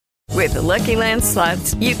With the Lucky Land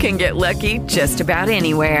Slots, you can get lucky just about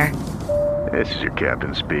anywhere. This is your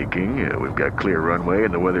captain speaking. We've got clear runway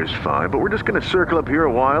and the weather's fine, but we're just going to circle up here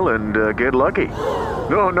a while and get lucky.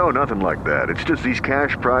 No, nothing like that. It's just these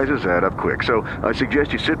cash prizes add up quick. So I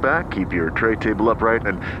suggest you sit back, keep your tray table upright,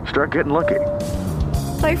 and start getting lucky.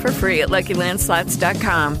 Play for free at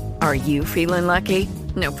LuckyLandSlots.com. Are you feeling lucky?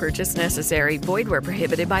 No purchase necessary. Void where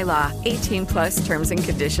prohibited by law. 18 plus terms and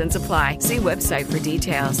conditions apply. See website for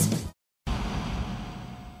details.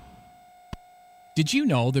 Did you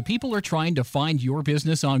know that people are trying to find your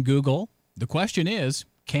business on Google? The question is,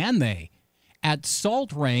 can they? At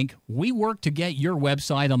SaltRank, we work to get your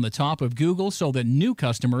website on the top of Google so that new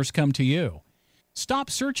customers come to you. Stop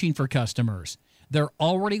searching for customers. They're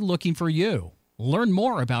already looking for you. Learn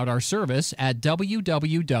more about our service at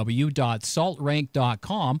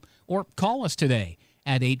www.saltrank.com or call us today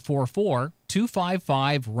at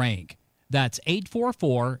 844-255-RANK. That's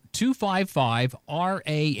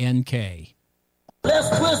 844-255-RANK.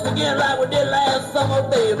 Let's twist again like we did last summer,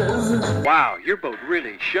 babies. Wow, your boat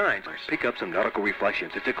really shines. Pick up some Nautical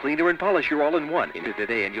Reflections. It's a cleaner and polisher all-in-one. Into the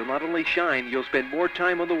day, and you'll not only shine, you'll spend more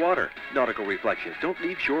time on the water. Nautical Reflections. Don't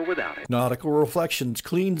leave shore without it. Nautical Reflections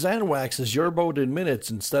cleans and waxes your boat in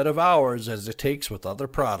minutes instead of hours as it takes with other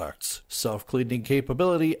products. Self-cleaning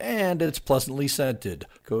capability, and it's pleasantly scented.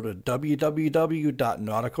 Go to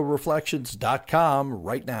www.nauticalreflections.com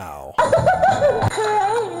right now.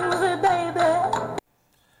 Crazy, baby.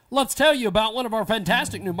 Let's tell you about one of our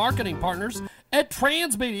fantastic new marketing partners at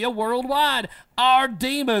Transmedia Worldwide, Our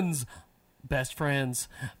Demons Best Friends.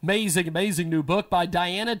 Amazing new book by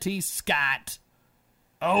Diana T. Scott.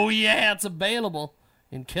 Oh yeah, it's available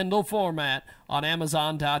in Kindle format on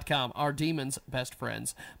Amazon.com. Our Demons Best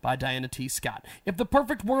Friends by Diana T. Scott. If the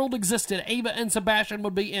perfect world existed, Ava and Sebastian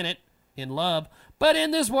would be in it, in love. But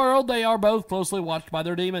in this world, they are both closely watched by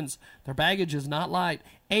their demons. Their baggage is not light.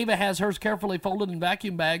 Ava has hers carefully folded in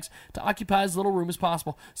vacuum bags to occupy as little room as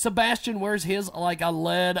possible. Sebastian wears his like a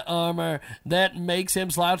lead armor that makes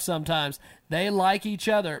him slouch sometimes. They like each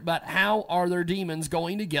other, but how are their demons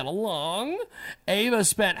going to get along? Ava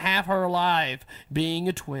spent half her life being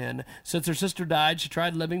a twin. Since her sister died, she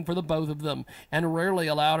tried living for the both of them and rarely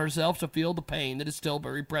allowed herself to feel the pain that is still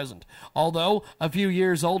very present. Although a few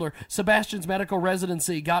years older, Sebastian's medical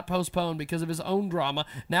residency got postponed because of his own drama.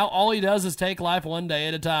 Now all he does is take life one day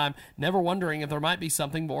at a time, never wondering if there might be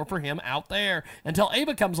something more for him out there, until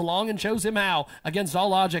Ava comes along and shows him how, against all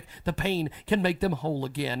logic, the pain can make them whole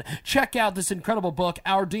again. Check out this incredible book,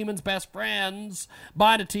 Our Demons Best Friends,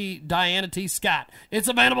 by Diana T. Scott. It's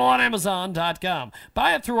available on Amazon.com.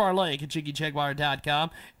 Buy it through our link at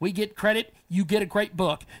JiggyJaguar.com. We get credit, you get a great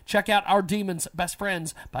book. Check out Our Demons Best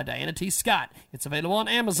Friends by Diana T. Scott. It's available on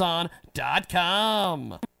Amazon.com.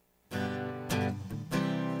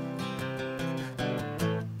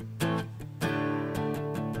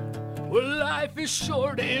 Well, life is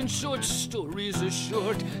short and short stories are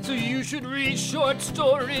short, so you should read short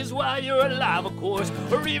stories while you're alive, of course.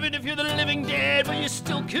 Or even if you're the living dead, but you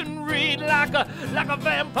still can read like a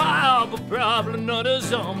vampire, but probably not a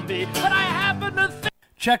zombie. But I happen to think.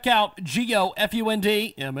 Check out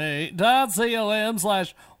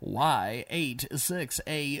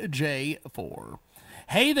GOFUNDMA.com/Y86AJ4.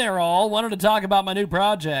 Hey there all, wanted to talk about my new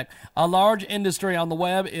project. A large industry on the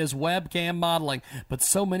web is webcam modeling, but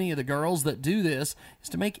so many of the girls that do this is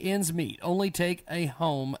to make ends meet, only take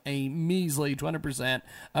home a measly 20%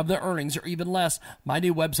 of their earnings or even less. My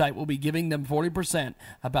new website will be giving them 40%,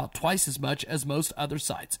 about twice as much as most other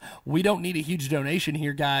sites. We don't need a huge donation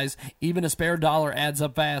here, guys. Even a spare dollar adds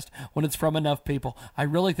up fast when it's from enough people. I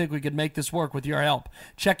really think we could make this work with your help.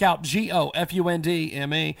 Check out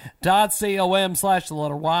GOFUNDMA.com/ the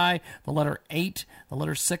letter Y, the letter 8, the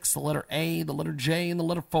letter 6, the letter A, the letter J, and the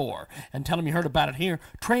letter 4. And tell them you heard about it here,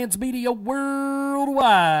 Transmedia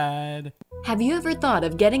Worldwide. Have you ever thought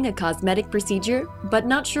of getting a cosmetic procedure, but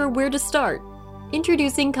not sure where to start?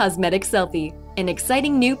 Introducing Cosmetic Selfie, an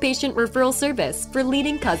exciting new patient referral service for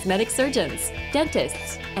leading cosmetic surgeons,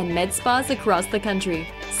 dentists, and med spas across the country.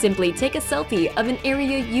 Simply take a selfie of an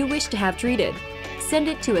area you wish to have treated. Send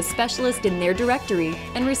it to a specialist in their directory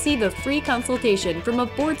and receive a free consultation from a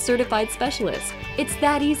board-certified specialist. It's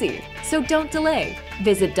that easy, so don't delay.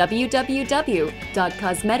 Visit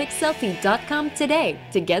www.cosmeticselfie.com today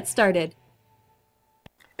to get started.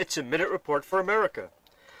 It's a Minute Report for America.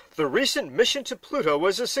 The recent mission to Pluto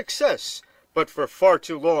was a success, but for far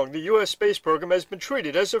too long the U.S. space program has been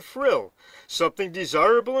treated as a frill, something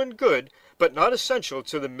desirable and good, but not essential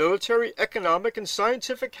to the military, economic, and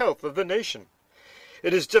scientific health of the nation.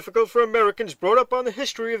 It is difficult for Americans brought up on the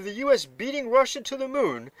history of the U.S. beating Russia to the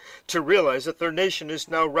moon to realize that their nation is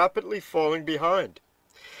now rapidly falling behind.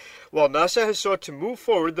 While NASA has sought to move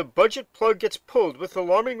forward, the budget plug gets pulled with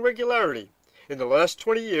alarming regularity. In the last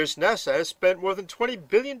 20 years, NASA has spent more than $20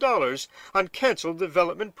 billion on canceled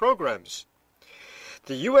development programs.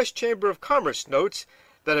 The U.S. Chamber of Commerce notes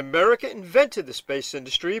that America invented the space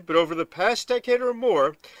industry, but over the past decade or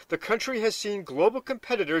more, the country has seen global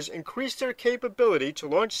competitors increase their capability to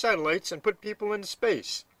launch satellites and put people into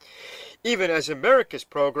space, even as America's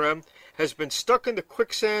program has been stuck in the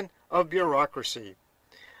quicksand of bureaucracy.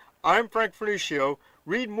 I'm Frank Fernuccio.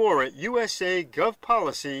 Read more at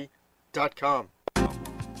usagovpolicy.com.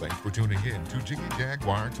 Thanks for tuning in to Jiggy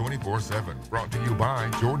Jaguar 24/7, brought to you by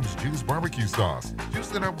Jordan's Juice Barbecue Sauce.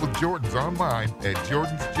 Juice it up with Jordan's online at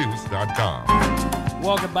jordansjuice.com.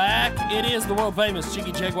 Welcome back. It is the world-famous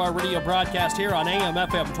Jiggy Jaguar radio broadcast here on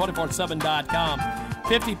AM/FM247.com.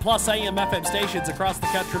 50-plus AM FM stations across the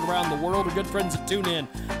country and around the world are good friends at TuneIn,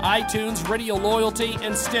 iTunes, Radio Loyalty,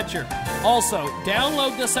 and Stitcher. Also,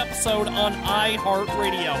 download this episode on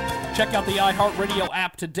iHeartRadio. Check out the iHeartRadio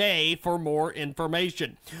app today for more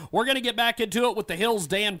information. We're going to get back into it with the Hill's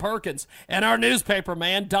Dan Perkins and our newspaper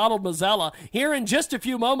man, Donald Mazzella, here in just a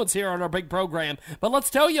few moments here on our big program. But let's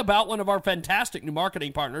tell you about one of our fantastic new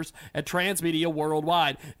marketing partners at Transmedia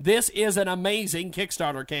Worldwide. This is an amazing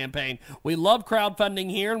Kickstarter campaign. We love crowdfunding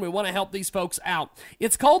here, and we want to help these folks out.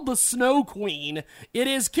 It's called The Snow Queen. It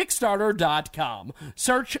is Kickstarter.com.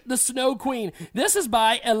 Search The Snow Queen. This is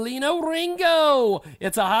by Elena Ringo.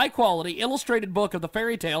 It's a high-quality illustrated book of the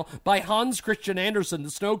fairy tale by Hans Christian Andersen, The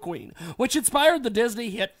Snow Queen, which inspired the Disney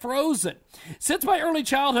hit Frozen. Since my early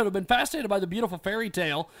childhood, I've been fascinated by the beautiful fairy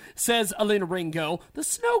tale, says Elena Ringo, The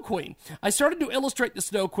Snow Queen. I started to illustrate The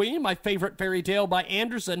Snow Queen, my favorite fairy tale by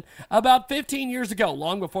Andersen, about 15 years ago,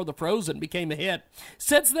 long before the Frozen became a hit.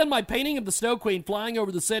 Since then, my painting of the Snow Queen flying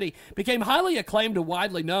over the city became highly acclaimed and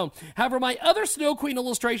widely known. However, my other Snow Queen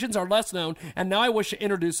illustrations are less known, and now I wish to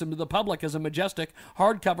introduce them to the public as a majestic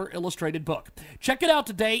hardcover illustrated book. Check it out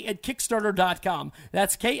today at Kickstarter.com.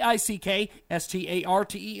 That's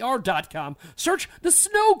KICKSTARTER.com. Search The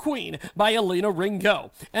Snow Queen by Elena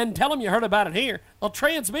Ringo. And tell them you heard about it here on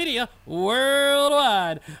Transmedia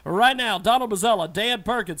Worldwide. Right now, Donald Mazzella, Dan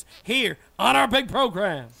Perkins, here on our big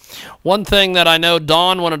program. One thing that I know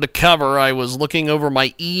Dawn wanted to cover, I was looking over my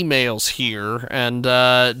emails here, and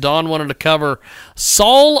Dawn wanted to cover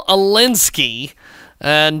Saul Alinsky.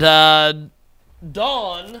 And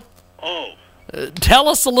Dawn, tell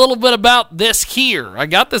us a little bit about this here. I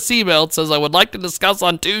got this email. It says, I would like to discuss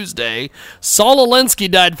on Tuesday. Saul Alinsky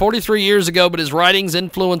died 43 years ago, but his writings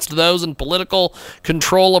influenced those in political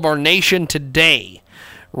control of our nation today.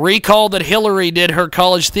 Recall that Hillary did her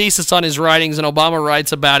college thesis on his writings, and Obama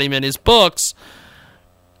writes about him in his books.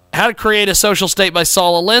 How to Create a Social State by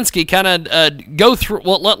Saul Alinsky. Kind of go through.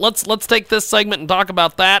 Well, let's take this segment and talk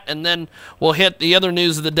about that, and then we'll hit the other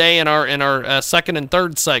news of the day in our second and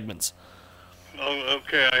third segments. Oh,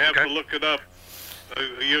 okay. I have to look it up.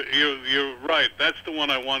 You're right. That's the one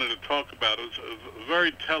I wanted to talk about. It was a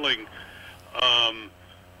very telling.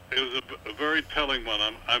 It was a very telling one.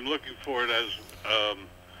 I'm looking for it as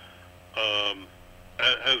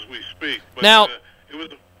we speak. But, now, it was.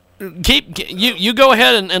 You go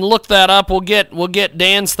ahead and look that up. We'll get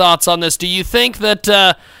Dan's thoughts on this. Do you think that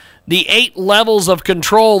the 8 levels of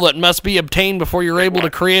control that must be obtained before you're able to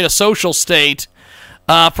create a social state,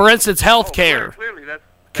 for instance, healthcare, clearly that's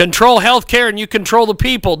control healthcare and you control the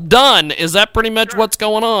people. Done. Is that pretty much what's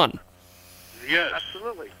going on? Yes,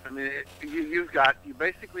 absolutely. I mean, you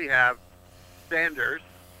basically have Sanders,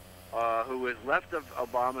 who is left of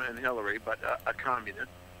Obama and Hillary, but a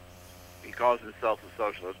communist. He calls himself a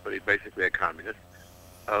socialist, but he's basically a communist,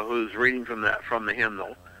 who's reading from the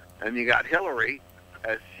hymnal. And you got Hillary,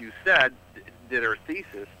 as you said, did her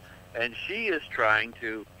thesis, and she is trying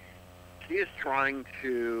to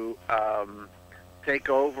take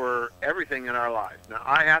over everything in our lives. Now,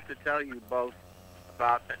 I have to tell you both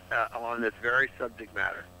about on this very subject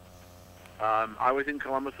matter. I was in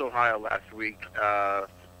Columbus, Ohio last week,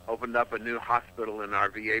 opened up a new hospital in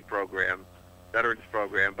our VA program, Veterans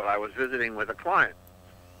Program, but I was visiting with a client.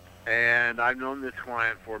 And I've known this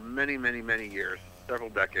client for many, many, many years, several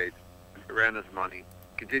decades, ran his money,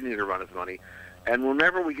 continued to run his money. And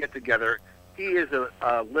whenever we get together, he is a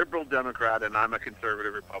liberal Democrat and I'm a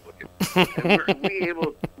conservative Republican. And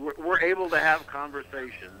we're able to have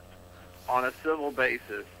conversations on a civil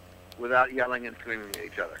basis without yelling and screaming at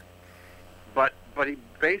each other. But he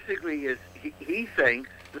basically is, he thinks,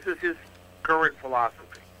 this is his current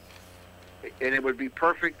philosophy, and it would be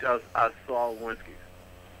perfect as Saul Alinsky's.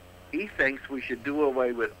 he thinks we should do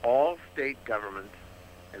away with all state governments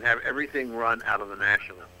and have everything run out of the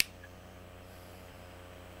national.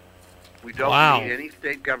 We don't need any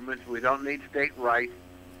state governments. We don't need state rights.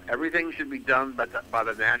 Everything should be done by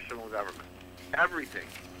the national government. Everything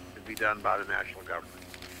should be done by the national government.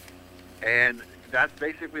 And that's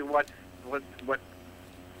basically what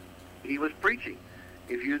he was preaching.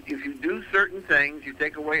 If you do certain things, you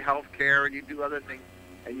take away health care and you do other things,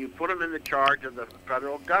 and you put them in the charge of the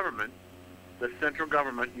federal government, the central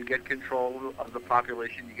government, you get control of the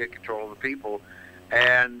population, you get control of the people,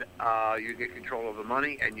 and you get control of the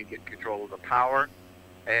money, and you get control of the power.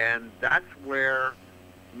 And that's where,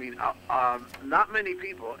 I mean, not many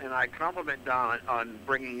people, and I compliment Don on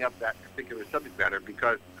bringing up that particular subject matter,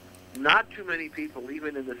 because not too many people,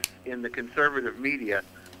 even in the conservative media,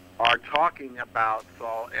 are talking about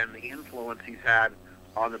Saul and the influence he's had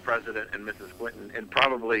on the president and Mrs. Clinton, and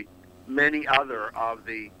probably many other of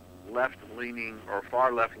the left-leaning or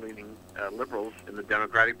far left-leaning liberals in the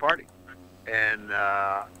Democratic Party. And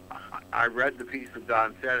I read the piece that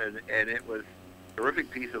Don said, and it was a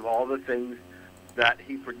terrific piece of all the things that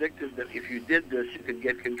he predicted that if you did this, you could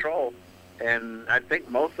get control. And I think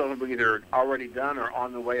most of them are either already done or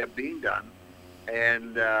on the way of being done.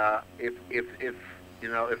 And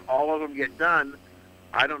if all of them get done,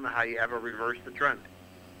 I don't know how you ever reverse the trend.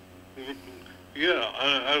 Yeah,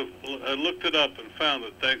 I looked it up and found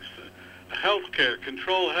that thanks to healthcare,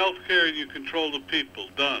 control healthcare, and you control the people.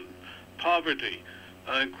 Done. Poverty,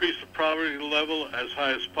 increase the poverty level as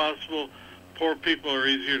high as possible. Poor people are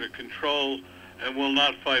easier to control and will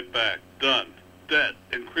not fight back. Done. Debt,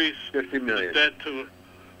 increase 50 million. The debt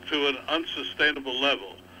to an unsustainable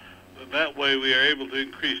level. That way we are able to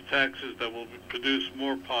increase taxes that will produce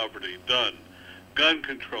more poverty. Done. Gun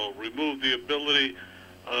control, remove the ability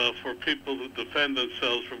for people to defend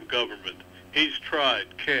themselves from government. He's tried,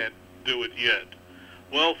 can't do it yet.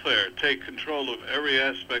 Welfare, take control of every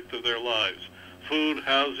aspect of their lives. Food,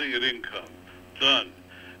 housing, and income. Done.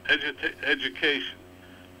 Education,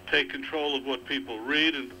 take control of what people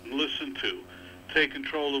read and listen to. Take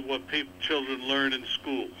control of what children learn in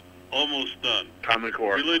school. Almost done. Common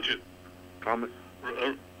Core. Religion.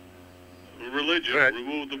 Religion.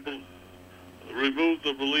 Remove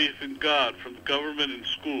the belief in God from the government and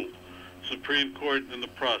school. Supreme Court in the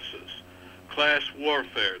process. Class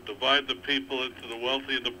warfare. Divide the people into the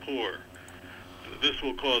wealthy and the poor. This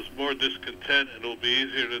will cause more discontent, and it will be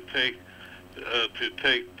easier to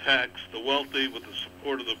take tax the wealthy with the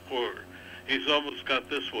support of the poor. He's almost got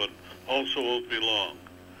this one. Also won't be long.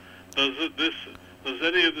 Does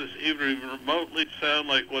any of this even remotely sound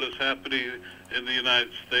like what is happening in the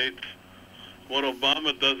United States? What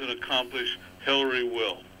Obama doesn't accomplish, Hillary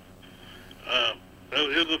will.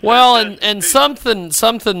 Well, and something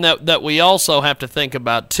that we also have to think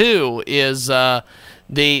about too is the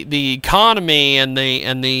economy and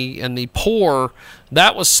the poor.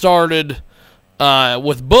 That was started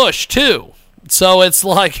with Bush too. So it's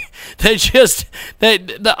like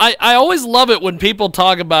I always love it when people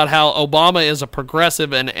talk about how Obama is a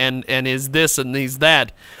progressive and is this and he's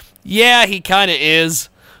that. Yeah, he kind of is,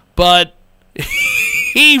 but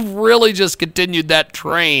he really just continued that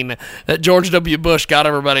train that George W. Bush got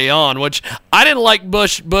everybody on, which I didn't like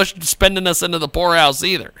Bush spending us into the poorhouse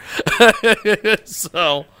either.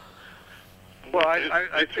 So, well,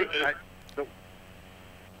 I think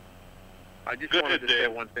I just wanted to say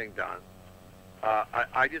one thing, Don.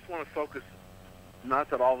 I just want to focus, not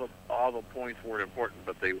that all the points weren't important,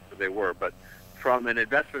 but they were. But from an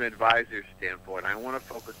investment advisor standpoint, I want to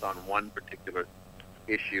focus on one particular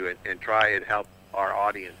issue and try and help our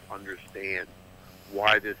audience understand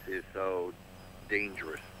why this is so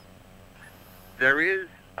dangerous. There is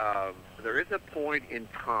a point in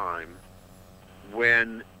time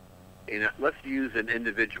when, let's use an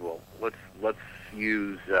individual. Let's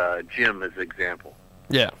use Jim as an example.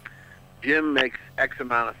 Yeah. Jim makes X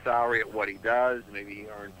amount of salary at what he does. Maybe he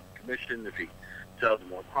earns commission if he sells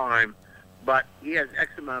more time. But he has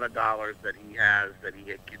X amount of dollars that he can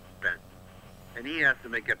spend. And he has to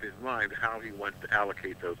make up his mind how he wants to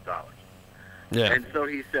allocate those dollars. Yeah. And so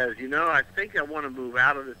he says, I think I want to move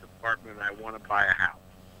out of this apartment and I want to buy a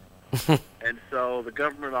house. And so the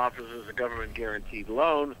government offers a government guaranteed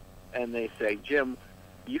loan, and they say, Jim,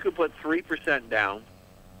 you can put 3% down,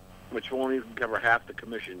 which won't even cover half the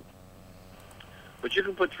commission. But you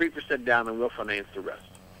can put 3% down and we'll finance the rest.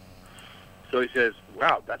 So he says,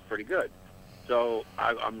 wow, that's pretty good. So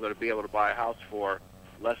I'm going to be able to buy a house for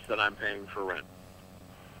less than I'm paying for rent.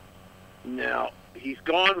 Now, he's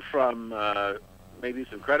gone from maybe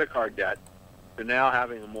some credit card debt to now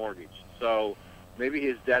having a mortgage. So maybe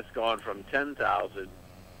his debt's gone from $10,000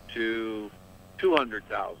 to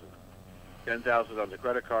 $200,000, $10,000 on the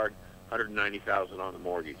credit card, $190,000 on the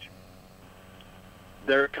mortgage.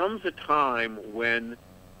 There comes a time when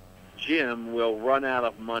Jim will run out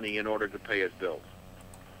of money in order to pay his bills.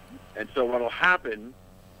 And so what will happen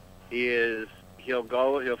is he'll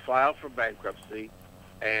file for bankruptcy,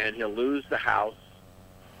 and he'll lose the house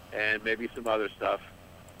and maybe some other stuff,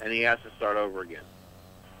 and he has to start over again.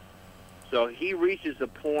 So he reaches a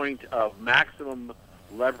point of maximum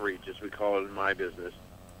leverage, as we call it in my business,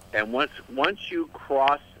 and once you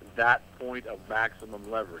cross that point of maximum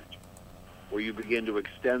leverage, where you begin to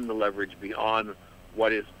extend the leverage beyond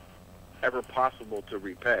what is ever possible to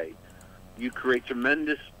repay, you create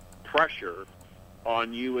tremendous pressure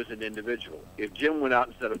on you as an individual. If Jim went out,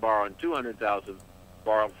 instead of borrowing $200,000,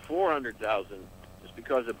 borrowed $400,000, just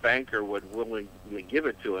because a banker would willingly give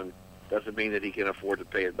it to him doesn't mean that he can afford to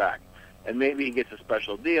pay it back. And maybe he gets a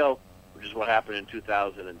special deal, which is what happened in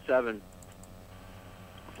 2007.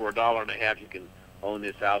 For $1.50, you can own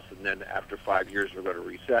this house, and then after 5 years, we're going to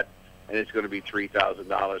reset, and it's going to be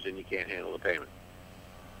 $3,000, and you can't handle the payment.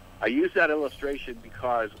 I use that illustration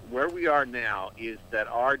because where we are now is that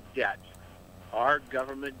our debt, our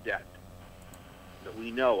government debt that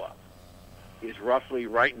we know of, is roughly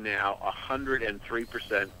right now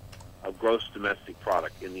 103% of gross domestic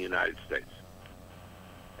product in the United States.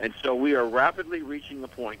 And so we are rapidly reaching a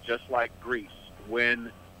point, just like Greece,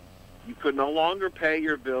 when you could no longer pay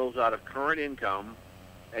your bills out of current income,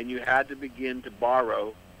 and you had to begin to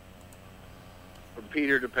borrow from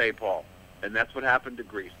Peter to pay Paul. And that's what happened to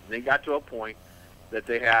Greece. And they got to a point that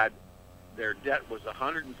their debt was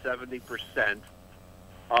 170%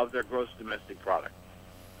 of their gross domestic product.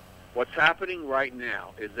 What's happening right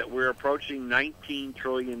now is that we're approaching $19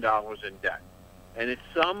 trillion in debt. And at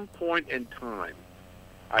some point in time,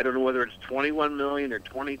 I don't know whether it's 21 million or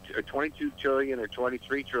 22 trillion or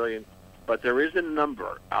 23 trillion, but there is a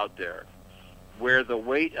number out there where the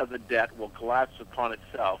weight of the debt will collapse upon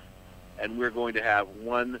itself, and we're going to have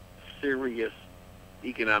one serious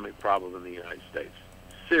economic problem in the United States.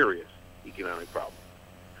 Serious economic problem.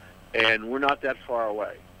 And we're not that far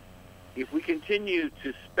away. If we continue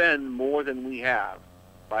to spend more than we have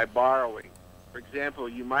by borrowing, for example,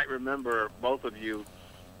 you might remember, both of you,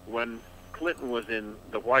 when Clinton was in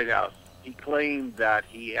the White House, he claimed that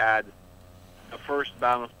he had the first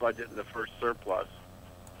balanced budget and the first surplus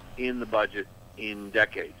in the budget in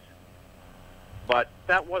decades. But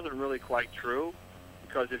that wasn't really quite true,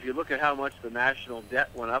 because if you look at how much the national debt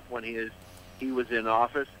went up when he was in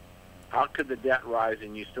office, how could the debt rise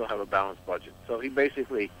and you still have a balanced budget? So he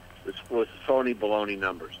basically was phony baloney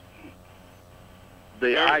numbers.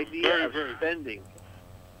 The idea of spending...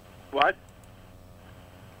 What?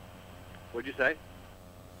 What'd you say?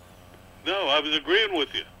 No, I was agreeing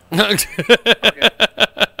with you.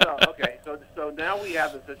 So now we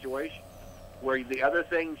have a situation where the other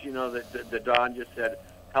things, that Don just said,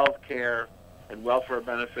 health care and welfare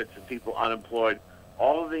benefits and people unemployed,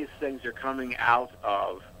 all of these things are coming out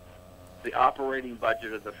of the operating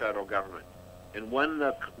budget of the federal government. And when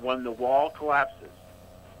the wall collapses,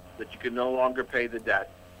 that you can no longer pay the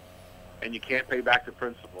debt and you can't pay back the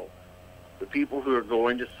principal, the people who are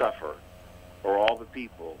going to suffer are all the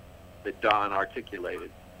people that Don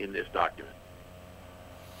articulated in this document.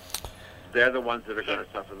 They're the ones that are going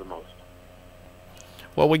to suffer the most.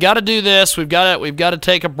 Well, we got to do this. We've got to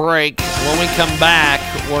take a break. When we come back,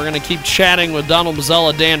 we're going to keep chatting with Donald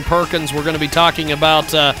Mazzella, Dan Perkins. We're going to be talking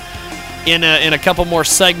about in a couple more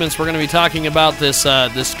segments. We're going to be talking about this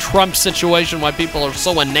Trump situation, why people are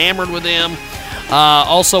so enamored with him.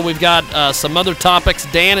 Also, we've got some other topics.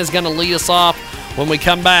 Dan is going to lead us off when we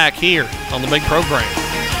come back here on the big program.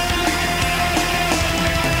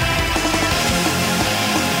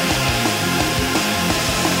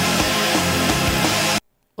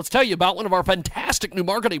 Let's tell you about one of our fantastic new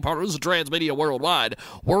marketing partners, Transmedia Worldwide,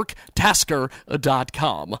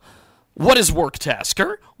 WorkTasker.com. What is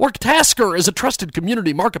WorkTasker? WorkTasker is a trusted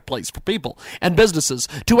community marketplace for people and businesses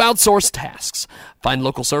to outsource tasks, find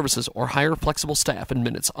local services, or hire flexible staff in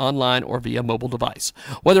minutes online or via mobile device.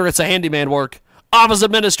 Whether it's a handyman work, office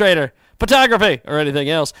administrator, photography, or anything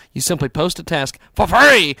else, you simply post a task for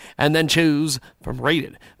free and then choose from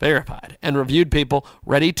rated, verified, and reviewed people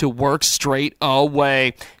ready to work straight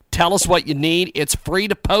away. Tell us what you need. It's free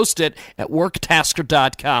to post it at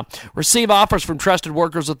WorkTasker.com. Receive offers from trusted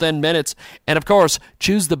workers within minutes. And, of course,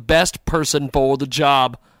 choose the best person for the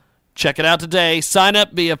job. Check it out today. Sign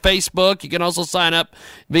up via Facebook. You can also sign up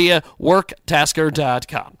via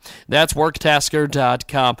WorkTasker.com. That's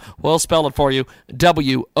WorkTasker.com. We'll spell it for you.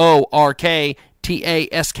 WorkTasker.com.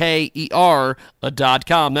 TASKER.com.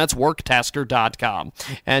 That's worktasker.com.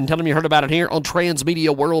 And tell them you heard about it here on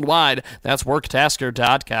Transmedia Worldwide. That's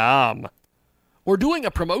worktasker.com. We're doing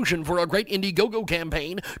a promotion for a great Indiegogo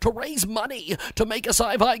campaign to raise money to make a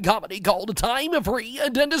sci-fi comedy called Time Free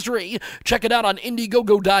Dentistry. Check it out on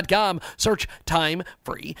Indiegogo.com. Search Time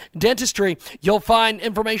Free Dentistry. You'll find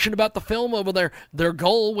information about the film over there. Their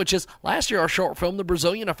goal, which is last year our short film, The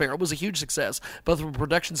Brazilian Affair, was a huge success, both from a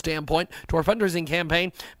production standpoint to our fundraising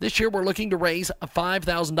campaign. This year we're looking to raise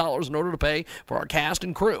 $5,000 in order to pay for our cast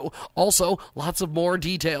and crew. Also, lots of more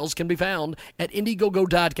details can be found at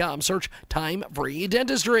Indiegogo.com. Search Time Free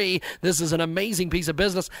Dentistry. This is an amazing piece of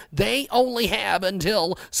business. They only have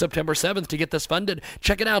until September 7th to get this funded.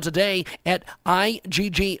 Check it out today at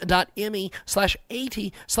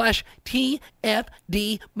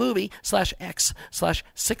igg.me/80/TFD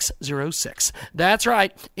movie/X/606. That's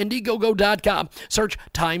right, Indiegogo.com. Search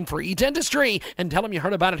Time Free Dentistry and tell them you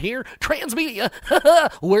heard about it here. Transmedia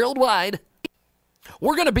Worldwide.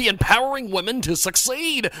 We're going to be empowering women to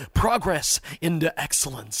succeed. Progress into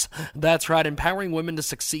excellence. That's right. Empowering Women to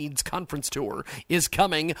Succeed's conference tour is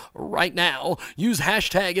coming right now. Use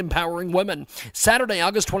hashtag Empowering Women. Saturday,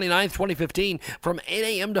 August 29th, 2015, from 8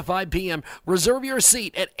 a.m. to 5 p.m. Reserve your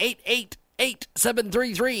seat at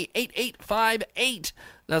 888-733-8858.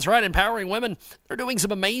 That's right, Empowering Women. They're doing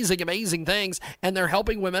some amazing, amazing things, and they're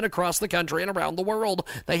helping women across the country and around the world.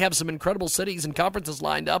 They have some incredible cities and conferences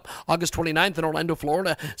lined up. August 29th in Orlando,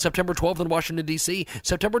 Florida. September 12th in Washington, D.C.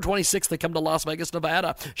 September 26th, they come to Las Vegas,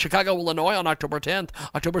 Nevada. Chicago, Illinois on October 10th.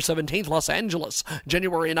 October 17th, Los Angeles.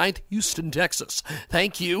 January 9th, Houston, Texas.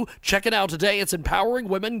 Thank you. Check it out today. It's Empowering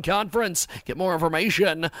Women Conference. Get more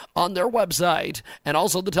information on their website and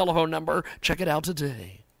also the telephone number. Check it out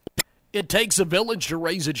today. It takes a village to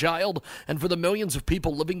raise a child, and for the millions of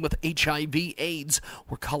people living with HIV/AIDS,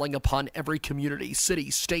 we're calling upon every community,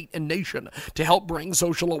 city, state, and nation to help bring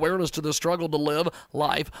social awareness to the struggle to live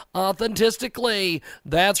life authentically.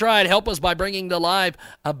 That's right. Help us by bringing to life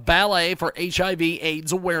a ballet for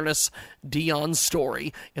HIV/AIDS awareness, Dion's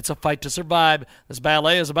Story. It's a fight to survive. This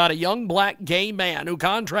ballet is about a young black gay man who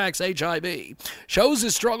contracts HIV, shows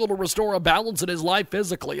his struggle to restore a balance in his life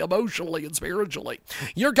physically, emotionally, and spiritually.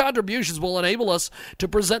 Your contributions will enable us to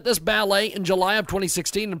present this ballet in July of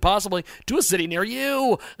 2016 and possibly to a city near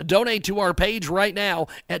you. Donate to our page right now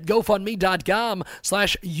at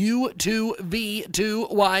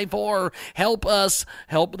GoFundMe.com/U2V2Y4. Help us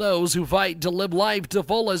help those who fight to live life to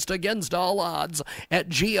fullest against all odds at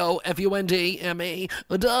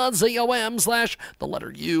GoFundMe.com/the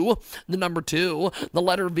letter U, the number 2, the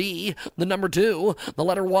letter V, the number 2, the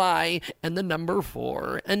letter Y, and the number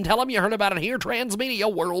 4. And tell them you heard about it here,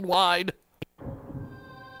 Transmedia Worldwide.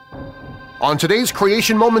 On today's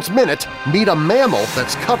Creation Moments Minute, meet a mammal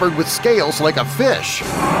that's covered with scales like a fish.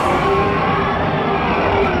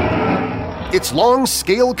 Its long,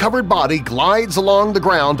 scale-covered body glides along the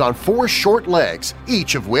ground on 4 short legs,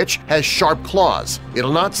 each of which has sharp claws.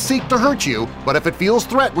 It'll not seek to hurt you, but if it feels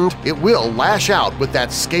threatened, it will lash out with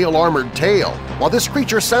that scale-armored tail. While this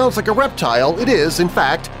creature sounds like a reptile, it is, in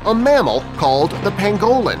fact, a mammal called the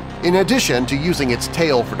pangolin. In addition to using its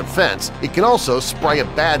tail for defense, it can also spray a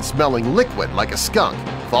bad-smelling liquid like a skunk.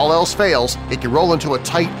 If all else fails, it can roll into a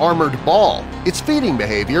tight armored ball. Its feeding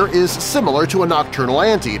behavior is similar to a nocturnal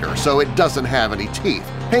anteater, so it doesn't have any teeth.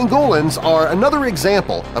 Pangolins are another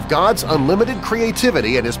example of God's unlimited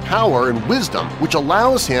creativity and His power and wisdom, which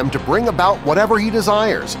allows Him to bring about whatever He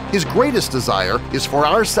desires. His greatest desire is for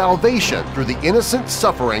our salvation through the innocent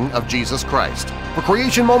suffering of Jesus Christ. For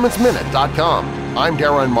CreationMomentsMinute.com, I'm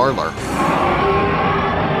Darren Marlar.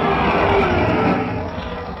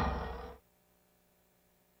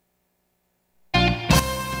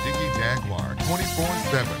 Jaguar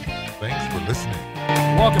 24/7. Thanks for listening.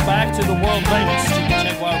 Welcome back to the world-famous Jiggy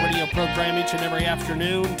Jaguar radio program each and every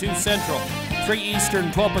afternoon, 2 Central, 3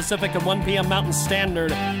 Eastern, 12 Pacific, and 1 p.m. Mountain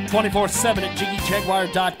Standard, 24/7 at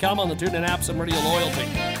JiggyJaguar.com on the TuneIn apps and Radio Loyalty.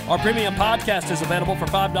 Our premium podcast is available for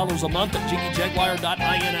 $5 a month at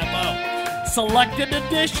JiggyJaguar.info. Selected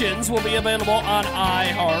editions will be available on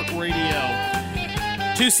iHeartRadio.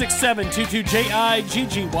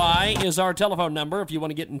 267-22-JIGGY is our telephone number if you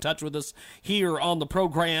want to get in touch with us here on the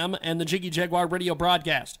program. And the Jiggy Jaguar radio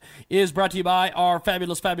broadcast is brought to you by our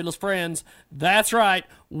fabulous, fabulous friends. That's right,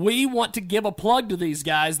 we want to give a plug to these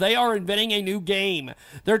guys. They are inventing a new game.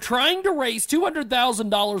 They're trying to raise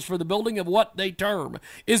 $200,000 for the building of what they term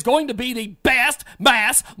is going to be the best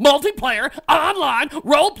mass multiplayer online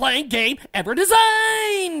role-playing game ever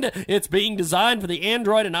designed. It's being designed for the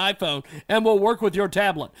Android and iPhone and will work with your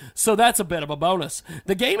tablet. So that's a bit of a bonus.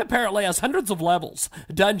 The game apparently has hundreds of levels,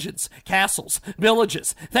 dungeons, castles,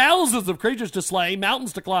 villages, thousands of creatures to slay,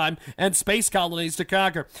 mountains to climb, and space colonies to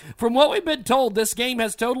conquer. From what we've been told, this game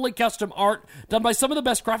has totally custom art done by some of the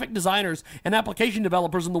best graphic designers and application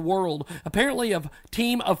developers in the world, apparently a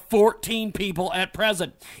team of 14 people at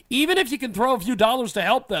present. Even if you can throw a few dollars to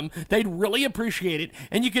help them, they'd really appreciate it,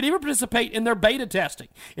 and you can even participate in their beta testing.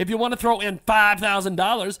 If you want to throw in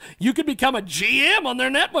 $5,000, you could become a GM on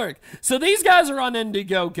their network. So these guys are on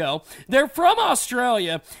Indiegogo. They're from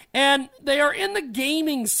Australia, and they are in the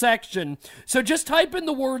gaming section. So just type in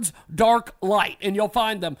the words Dark Light, and you'll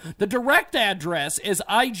find them. The direct address is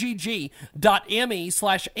igg.me/at/Dark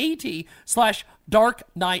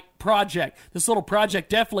Knight Project. This little project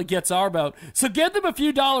definitely gets our vote. So give them a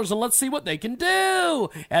few dollars and let's see what they can do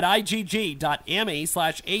at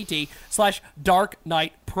igg.me/at/Dark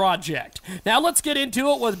Knight Project. Now let's get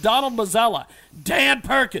into it with Donald Mazzella, Dan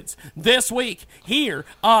Perkins, this week here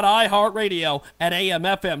on iHeartRadio at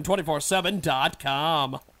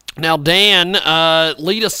AMFM247.com. Now, Dan,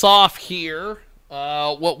 lead us off here.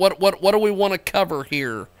 What do we want to cover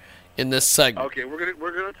here in this segment? Okay, we're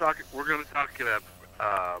gonna talk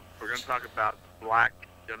about black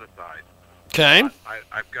genocide. Okay.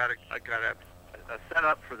 I've got a set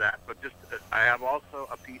up for that, but just I have also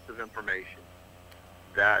a piece of information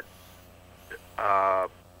that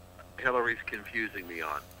Hillary's confusing me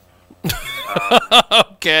on.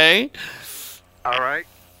 Okay. All right.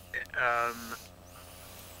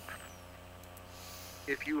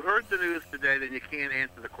 If you heard the news today, then you can't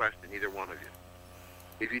answer the question, either one of you.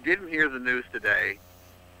 If you didn't hear the news today,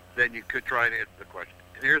 then you could try and answer the question.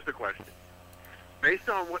 And here's the question. Based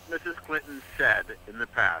on what Mrs. Clinton said in the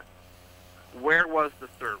past, where was the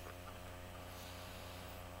server?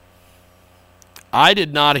 I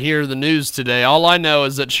did not hear the news today. All I know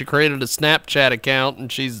is that she created a Snapchat account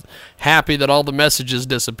and she's happy that all the messages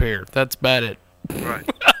disappeared. That's about it. Right.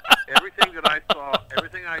 Everything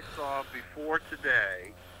I saw before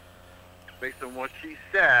today, based on what she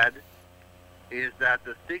said, is that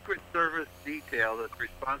the Secret Service detail that's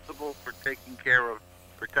responsible for taking care of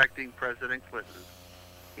protecting President Clinton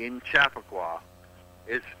in Chappaqua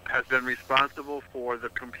has been responsible for the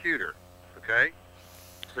computer, okay?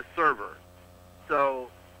 The server. So,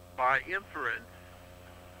 by inference,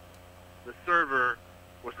 the server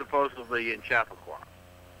was supposedly in Chappaqua.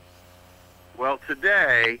 Well,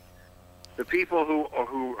 today, the people who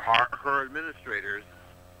are her administrators,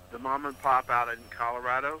 the mom and pop out in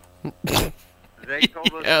Colorado, they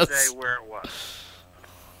told us today where it was.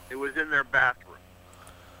 It was in their bathroom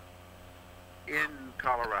in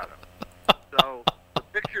Colorado. So the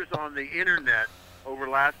pictures on the internet over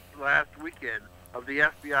last weekend of the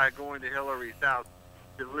FBI going to Hillary's house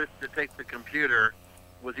to take the computer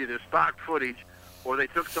was either stock footage or they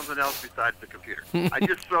took something else besides the computer. I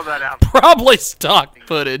just throw that out. Probably stock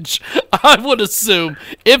footage. I would assume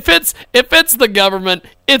if it's the government,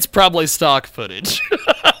 it's probably stock footage. Okay.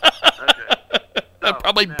 So,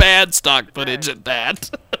 probably bad stock footage at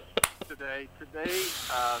that. Today,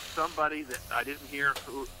 somebody that I didn't hear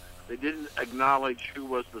who, they didn't acknowledge who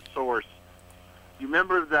was the source. You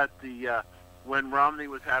remember that when Romney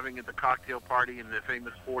was having at the cocktail party and the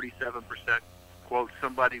famous 47% quote,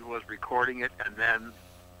 somebody was recording it and then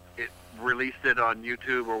it released it on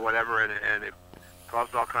YouTube or whatever, and it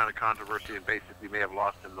caused all kind of controversy and basically may have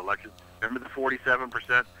lost him the election. Remember the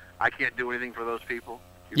 47%? I can't do anything for those people.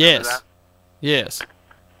 You remember that? Yes.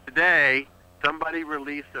 Today, somebody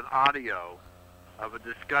released an audio of a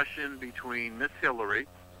discussion between Miss Hillary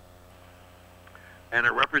and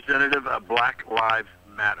a representative of Black Lives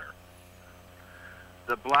Matter.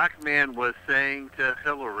 The black man was saying to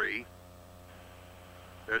Hillary,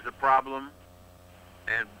 there's a problem,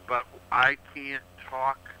 but I can't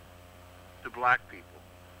talk to black people.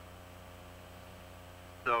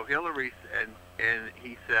 So Hillary, and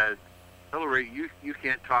he said, Hillary, you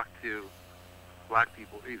can't talk to black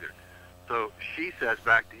people either. So she says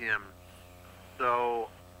back to him, so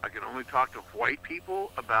I can only talk to white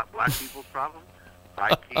people about black people's problems?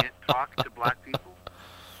 I can't talk to black people?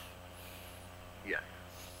 Yes.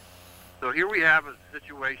 So here we have a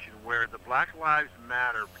situation where the Black Lives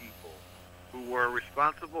Matter people who were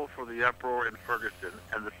responsible for the uproar in Ferguson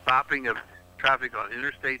and the stopping of traffic on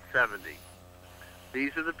Interstate 70,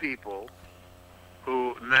 these are the people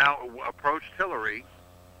who now approached Hillary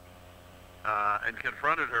and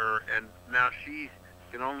confronted her, and now she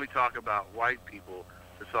can only talk about white people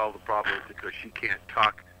to solve the problem because she can't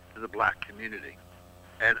talk to the black community.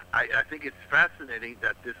 And I think it's fascinating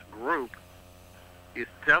that this group is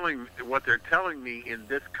what they're telling me in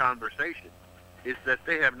this conversation is that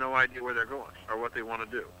they have no idea where they're going or what they want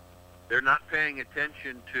to do. They're not paying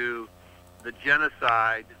attention to the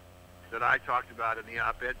genocide that I talked about in the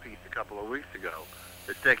op-ed piece a couple of weeks ago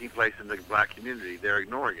that's taking place in the black community. They're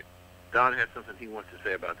ignoring it. Don has something he wants to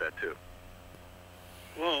say about that, too.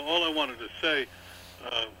 Well, all I wanted to say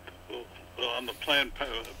on the Planned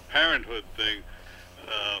Parenthood thing,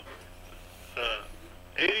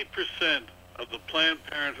 80% of the Planned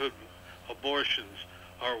Parenthood abortions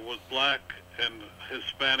are with black and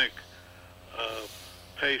Hispanic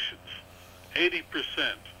patients. 80%.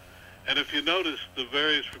 And if you notice, the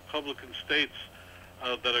various Republican states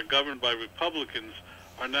that are governed by Republicans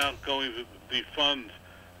are now going to defund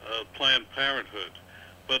Planned Parenthood.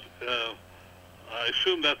 But I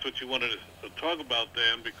assume that's what you wanted to talk about,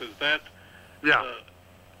 Dan, because that,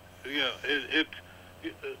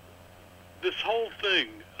 this whole thing,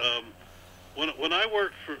 when I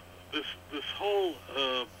worked for this whole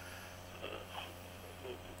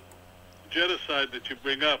genocide that you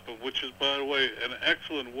bring up, which is, by the way, an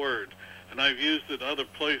excellent word, and I've used it other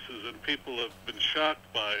places, and people have been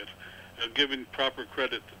shocked by it, giving proper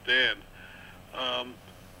credit to Dan.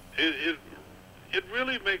 It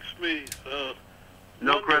really makes me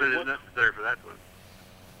no credit is necessary for that one.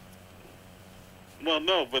 Well,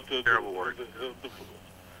 no, but terrible word.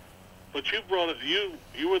 But you brought it.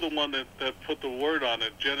 You were the one that put the word on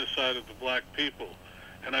it, genocide of the black people,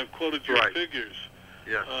 and I've quoted your figures.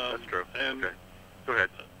 Yeah, that's true. And okay, go ahead.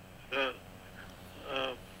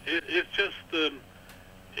 It's just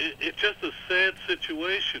a sad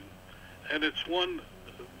situation, and it's one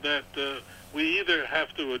that we either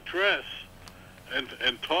have to address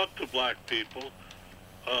and talk to black people.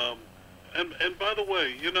 And by the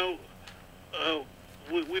way, you know,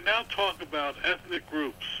 we now talk about ethnic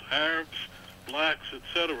groups, Arabs, blacks,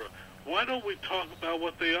 etc. Why don't we talk about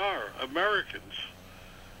what they are? Americans.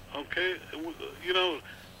 Okay? You know,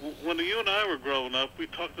 when you and I were growing up, we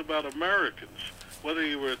talked about Americans. Whether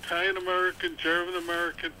you were Italian American, German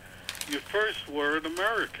American, you first were an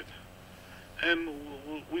American. And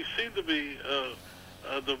we seem to be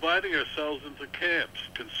dividing ourselves into camps,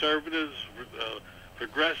 conservatives,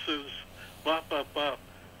 progressives, blah, blah, blah.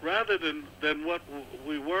 Rather than what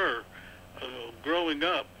we were growing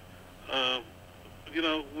up, you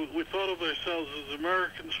know, we thought of ourselves as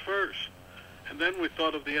Americans first. And then we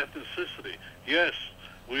thought of the ethnicity. Yes,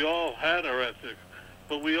 we all had our ethnic,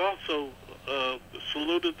 but we also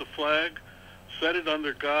saluted the flag, set it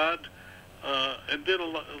under God, and did a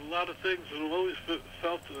lot of things, and always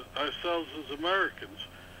felt ourselves as Americans.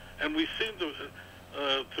 And we seem to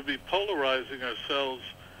be polarizing ourselves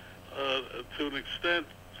to an extent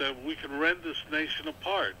that we can rend this nation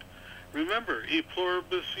apart. Remember, e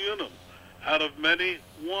pluribus unum, out of many,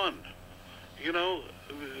 one. You know,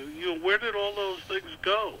 where did all those things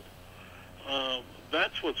go?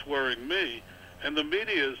 That's what's worrying me, and the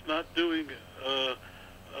media is not doing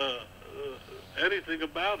anything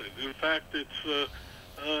about it. In fact, it's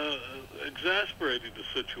exasperating the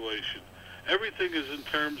situation. Everything is in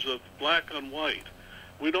terms of black on white.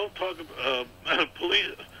 We don't talk about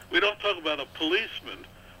police. We don't talk about a policeman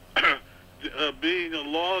being a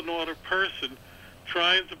law and order person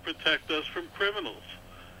trying to protect us from criminals.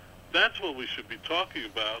 That's what we should be talking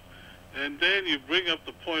about. And Dan, you bring up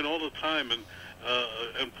the point all the time, and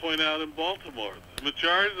point out in Baltimore, the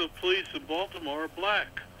majority of the police in Baltimore are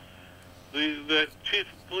black. The chief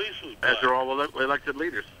of police was black. They're all elected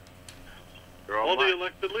leaders. They're all the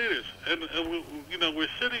elected leaders. And we, you know, we're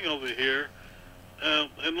sitting over here,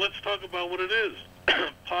 and let's talk about what it is.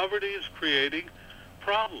 Poverty is creating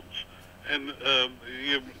problems. And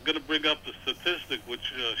you're going to bring up the statistic,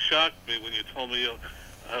 which shocked me when you told me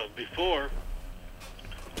before.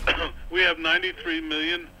 We have 93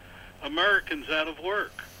 million Americans out of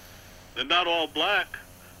work. They're not all black.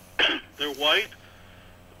 They're white.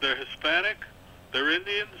 They're Hispanic. They're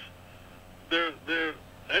Indians. They're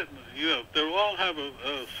you know, they all have a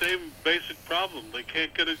same basic problem. They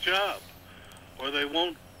can't get a job, or they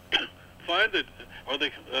won't find it, or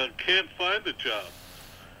they can't find a job.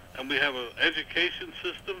 And we have an education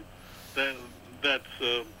system that's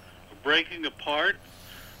breaking apart.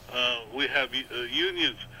 We have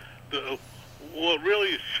unions. What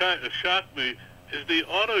really shocked me is the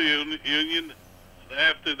auto union,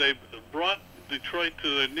 after they brought Detroit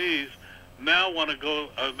to their knees, now want to go,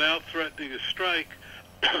 are now threatening a strike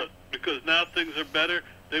because now things are better.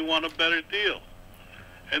 They want a better deal.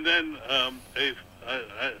 And then I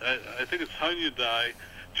think it's Hyundai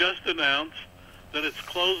just announced that it's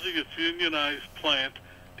closing its unionized plant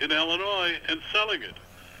in Illinois and selling it.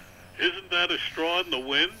 Isn't that a straw in the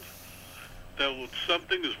wind that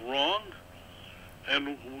something is wrong,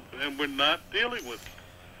 and we're not dealing with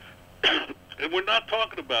it? And we're not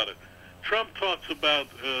talking about it. Trump talks about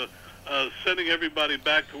sending everybody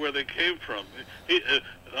back to where they came from.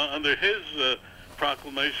 Under his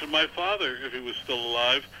proclamation, my father, if he was still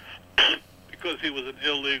alive, because he was an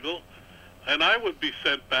illegal, and I would be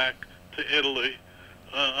sent back to Italy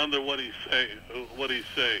under what he's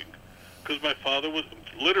saying, because my father was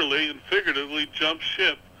literally and figuratively jumped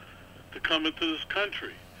ship to come into this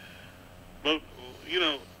country. But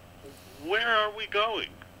where are we going?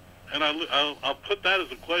 And I'll put that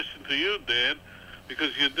as a question to you, Dan,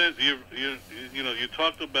 because you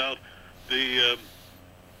talked about the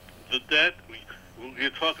debt.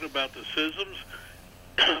 You're talking about the schisms.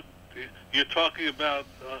 You're talking about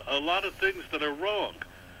a lot of things that are wrong.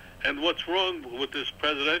 And what's wrong with this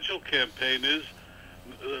presidential campaign is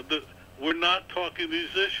that we're not talking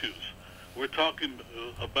these issues. We're talking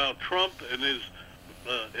about Trump and his,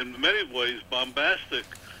 in many ways, bombastic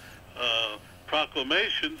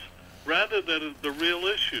proclamations, rather than the real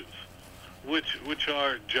issues, which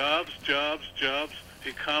are jobs, jobs, jobs,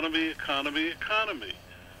 economy, economy, economy.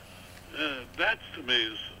 That, to me,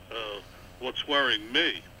 is what's worrying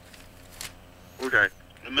me. Okay.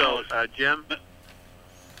 And so, Jim?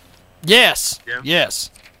 Yes. Jim? Yes.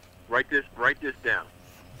 Write this down.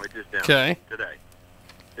 Write this down. Okay. Today.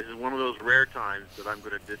 This is one of those rare times that I'm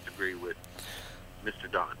going to disagree with Mr.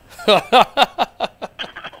 Don.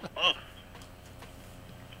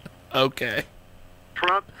 Okay.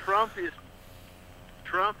 Trump is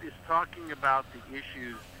talking about the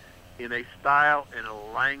issues in a style and a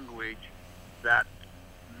language that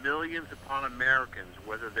millions upon Americans,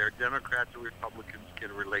 whether they're Democrats or Republicans,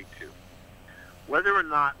 can relate to. Whether or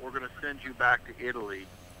not we're going to send you back to Italy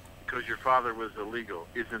because your father was illegal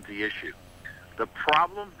isn't the issue. The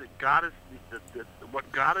problem that got us, what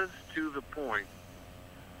got us to the point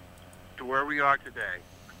to where we are today,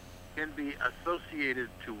 can be associated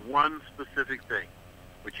to one specific thing,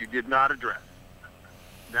 which you did not address.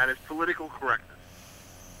 And that is political correctness.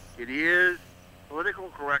 It is political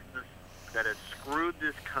correctness that has screwed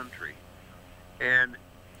this country and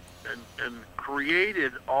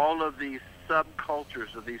created all of these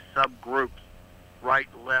subcultures, of these subgroups, right,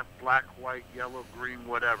 left, black, white, yellow, green,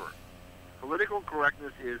 whatever. Political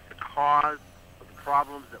correctness is the cause of the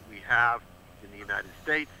problems that we have in the United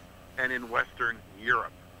States and in Western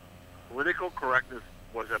Europe. Political correctness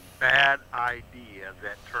was a bad idea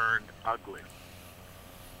that turned ugly.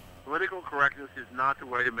 Political correctness is not the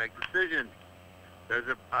way to make decisions.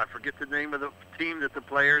 I forget the name of the team that the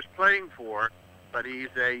player is playing for, but he's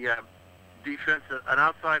an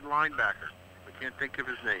outside linebacker. I can't think of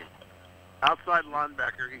his name. Outside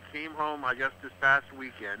linebacker. He came home, I guess, this past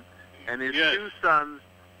weekend, and his two sons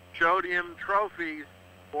showed him trophies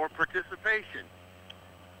for participation.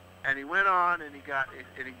 And he went on and he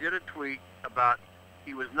did a tweet about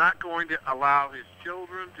he was not going to allow his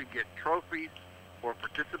children to get trophies for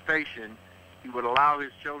participation. He would allow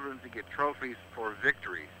his children to get trophies for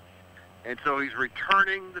victories. And so he's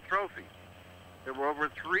returning the trophies. There were over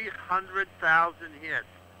 300,000 hits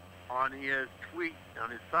on his tweet,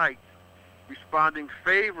 on his site, responding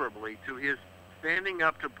favorably to his standing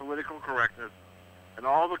up to political correctness and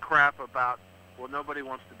all the crap about, well, nobody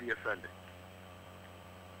wants to be offended.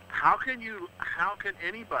 How can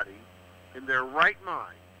anybody in their right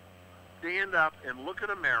mind stand up and look at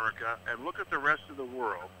America and look at the rest of the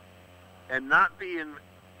world and not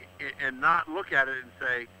look at it and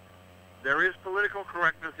say, there is political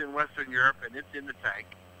correctness in Western Europe and it's in the tank.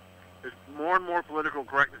 There's more and more political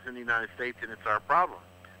correctness in the United States and it's our problem.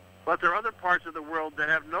 But there are other parts of the world that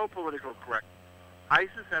have no political correctness.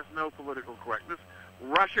 ISIS has no political correctness.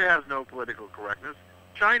 Russia has no political correctness.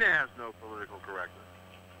 China has no political correctness.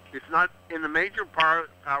 It's not in the major powers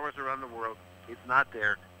around the world. It's not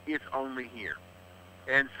there. It's only here.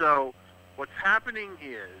 And so what's happening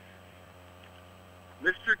is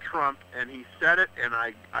Mr. Trump, and he said it, and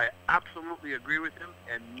I absolutely agree with him,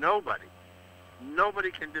 and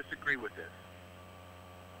nobody can disagree with this.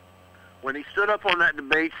 When he stood up on that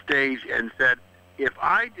debate stage and said, if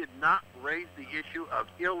I did not raise the issue of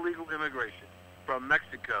illegal immigration from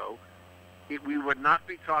Mexico, we would not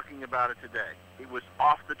be talking about it today. It was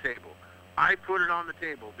off the table. I put it on the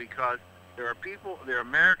table because there are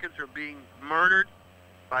Americans who are being murdered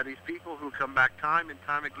by these people who come back time and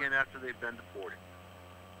time again after they've been deported.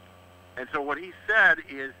 And so what he said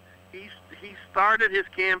is he started his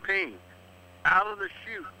campaign out of the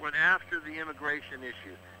chute went after the immigration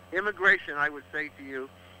issue. Immigration, I would say to you,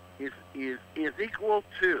 is equal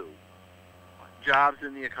to jobs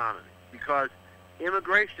in the economy, because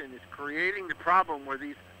immigration is creating the problem where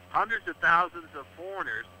these hundreds of thousands of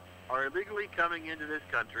foreigners are illegally coming into this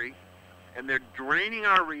country, and they're draining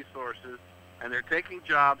our resources, and they're taking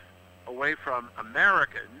jobs away from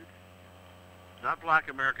Americans, not black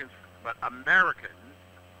Americans, but Americans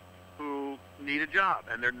who need a job.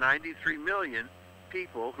 And there are 93 million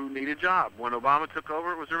people who need a job. When Obama took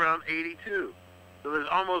over, it was around 82. So there's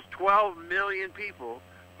almost 12 million people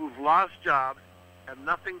who've lost jobs, have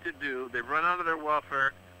nothing to do. They've run out of their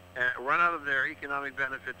welfare, run out of their economic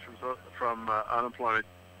benefits from unemployment,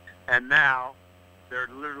 and now they're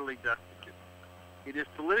literally destitute. It is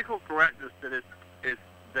political correctness that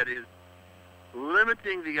is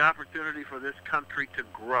limiting the opportunity for this country to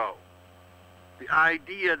grow. The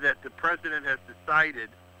idea that the president has decided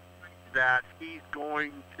that he's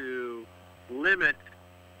going to limit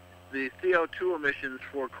the CO2 emissions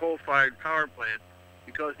for coal-fired power plants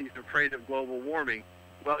because he's afraid of global warming,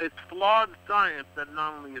 well, it's flawed science that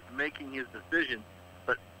not only is making his decision,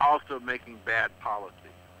 but also making bad policy.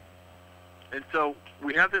 And so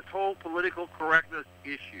we have this whole political correctness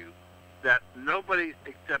issue that nobody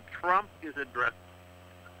except Trump is addressing.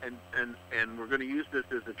 And we're going to use this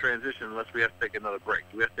as a transition unless we have to take another break.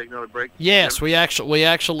 Do we have to take another break? Yes, we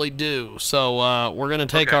actually do. So we're going to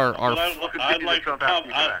take our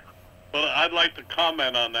I'd like to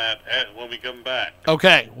comment on that when we come back.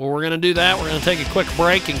 Okay, well, we're going to do that. We're going to take a quick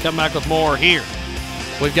break and come back with more here.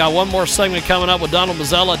 We've got one more segment coming up with Donald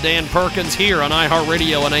Mazzella, Dan Perkins here on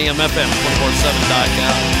iHeartRadio and AMFM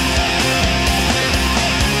 247.com.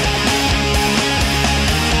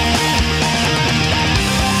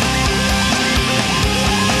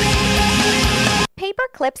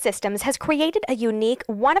 Paperclip Systems has created a unique,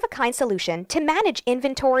 one-of-a-kind solution to manage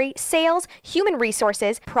inventory, sales, human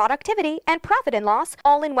resources, productivity, and profit and loss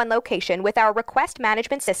all in one location with our request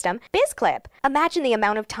management system, BizClip. Imagine the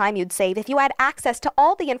amount of time you'd save if you had access to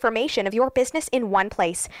all the information of your business in one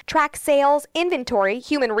place. Track sales, inventory,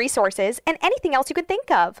 human resources, and anything else you could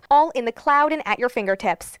think of, all in the cloud and at your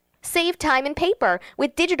fingertips. Save time and paper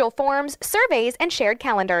with digital forms, surveys, and shared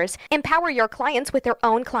calendars. Empower your clients with their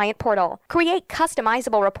own client portal. Create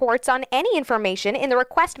customizable reports on any information in the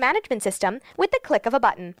request management system with the click of a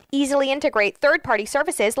button. Easily integrate third-party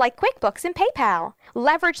services like QuickBooks and PayPal.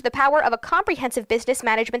 Leverage the power of a comprehensive business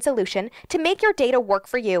management solution to make your data work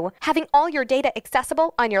for you, having all your data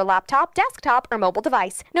accessible on your laptop, desktop, or mobile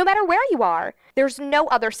device, no matter where you are. There's no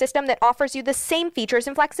other system that offers you the same features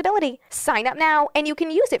and flexibility. Sign up now, and you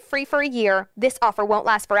can use it free for a year. This offer won't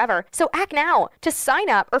last forever, so act now. To sign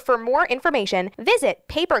up or for more information, visit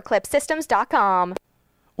paperclipsystems.com.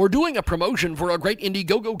 We're doing a promotion for a great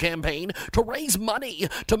Indiegogo campaign to raise money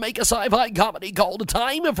to make a sci-fi comedy called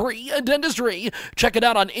Time Free Dentistry. Check it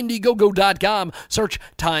out on Indiegogo.com. Search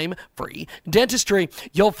Time Free Dentistry.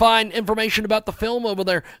 You'll find information about the film over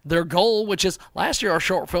there. Their goal, which is last year our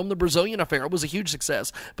short film, The Brazilian Affair, was a huge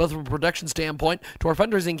success, both from a production standpoint to our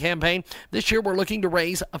fundraising campaign. This year we're looking to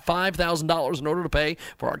raise $5,000 in order to pay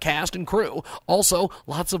for our cast and crew. Also,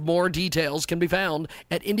 lots of more details can be found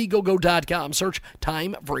at Indiegogo.com. Search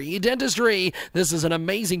Time Free Dentistry. This is an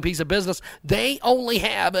amazing piece of business. They only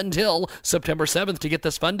have until September 7th to get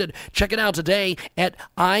this funded. Check it out today at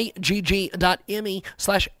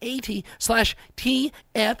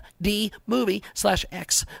igg.me/80/TFD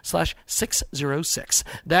movie/X/606.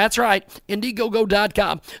 That's right,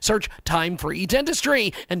 Indiegogo.com. Search Time Free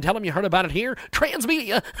Dentistry and tell them you heard about it here.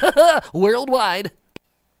 Transmedia worldwide.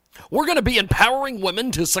 We're going to be empowering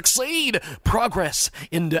women to succeed. Progress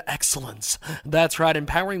into excellence. That's right.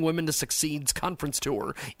 Empowering Women to Succeed's conference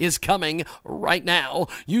tour is coming right now.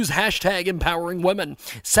 Use hashtag Empowering Women.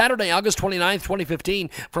 Saturday, August 29th, 2015,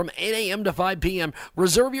 from 8 a.m. to 5 p.m.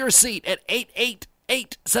 Reserve your seat at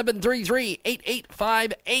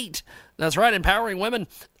 888-733-8858. That's right, Empowering Women.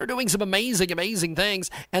 They're doing some amazing, amazing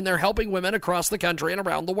things, and they're helping women across the country and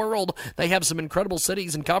around the world. They have some incredible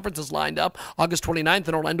cities and conferences lined up. August 29th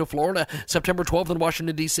in Orlando, Florida. September 12th in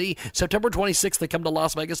Washington, D.C. September 26th, they come to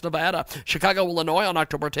Las Vegas, Nevada. Chicago, Illinois on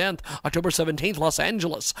October 10th. October 17th, Los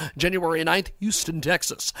Angeles. January 9th, Houston,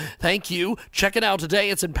 Texas. Thank you. Check it out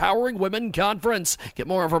today. It's Empowering Women Conference. Get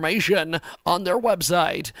more information on their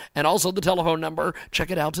website and also the telephone number.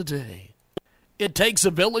 Check it out today. It takes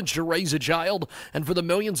a village to raise a child, and for the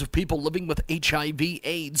millions of people living with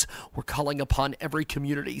HIV/AIDS, we're calling upon every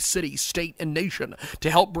community, city, state, and nation to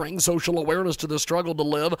help bring social awareness to the struggle to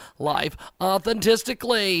live life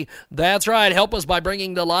authentically. That's right. Help us by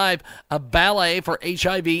bringing to life a ballet for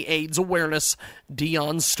HIV/AIDS awareness,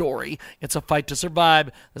 Dion's Story. It's a fight to survive.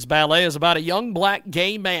 This ballet is about a young black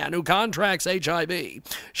gay man who contracts HIV,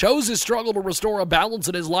 shows his struggle to restore a balance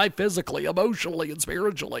in his life physically, emotionally, and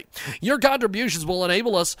spiritually. Your contributions will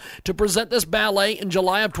enable us to present this ballet in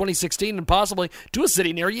July of 2016 and possibly to a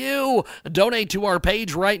city near you. Donate to our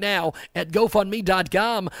page right now at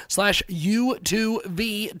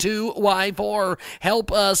GoFundMe.com/U2V2Y4.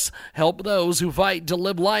 Help us help those who fight to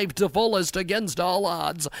live life to fullest against all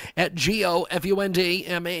odds at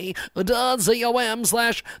GoFundMe.com/,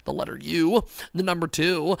 the letter U, the number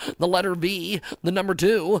 2, the letter V, the number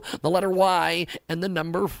 2, the letter Y, and the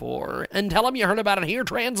number 4. And tell them you heard about it here,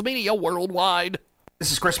 Transmedia Worldwide.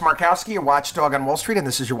 This is Chris Markowski, your watchdog on Wall Street, and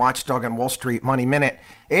this is your watchdog on Wall Street Money Minute.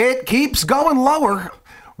 It keeps going lower.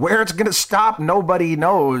 Where it's going to stop, nobody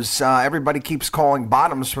knows. Everybody keeps calling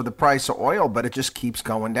bottoms for the price of oil, but it just keeps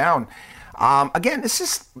going down. Again,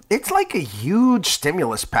 it's like a huge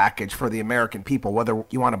stimulus package for the American people, whether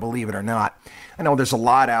you want to believe it or not. I know there's a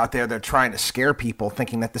lot out there that are trying to scare people,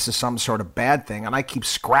 thinking that this is some sort of bad thing, and I keep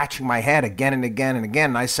scratching my head again and again and again,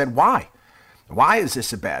 and I said, why? Why is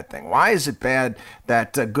this a bad thing? Why is it bad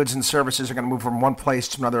that goods and services are going to move from one place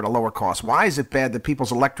to another at a lower cost? Why is it bad that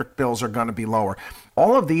people's electric bills are going to be lower?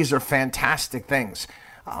 All of these are fantastic things.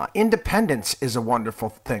 Independence is a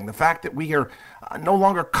wonderful thing. The fact that we are no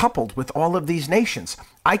longer coupled with all of these nations.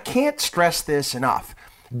 I can't stress this enough.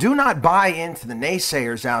 Do not buy into the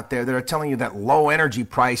naysayers out there that are telling you that low energy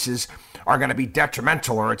prices are going to be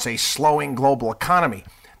detrimental or it's a slowing global economy.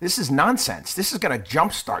 This is nonsense. This is going to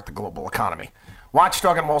jumpstart the global economy.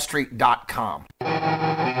 WatchdogOnWallStreet.com.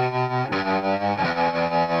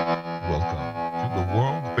 Welcome to the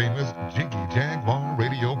world-famous Jiggy Jaguar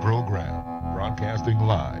radio program, broadcasting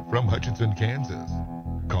live from Hutchinson, Kansas.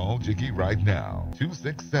 Call Jiggy right now,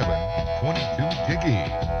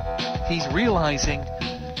 267-22-JIGGY. He's realizing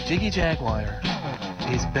Jiggy Jaguar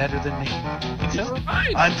is better than me. So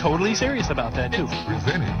I'm totally serious about that, too.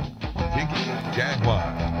 Presenting Jiggy Jaguar.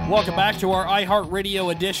 Welcome back to our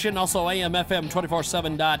iHeartRadio edition, also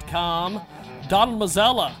AMFM247.com. Donald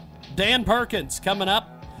Mazzella, Dan Perkins coming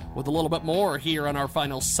up with a little bit more here on our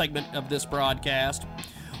final segment of this broadcast.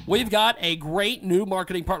 We've got a great new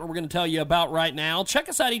marketing partner we're going to tell you about right now. Check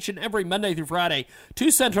us out each and every Monday through Friday, 2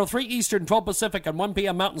 Central, 3 Eastern, 12 Pacific, and 1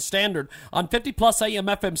 p.m. Mountain Standard on 50-plus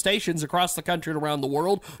AM/FM stations across the country and around the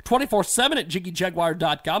world, 24/7 at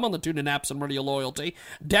JiggyJaguar.com on the TuneIn apps and Radio Loyalty.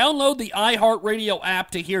 Download the iHeartRadio app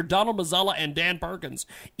to hear Donald Mazzella and Dan Perkins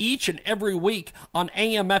each and every week on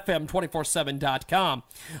AMFM247.com.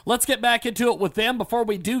 Let's get back into it with them. Before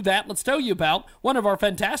we do that, let's tell you about one of our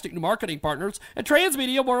fantastic new marketing partners at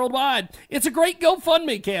Transmedia Worldwide. It's a great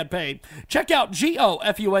GoFundMe campaign. Check out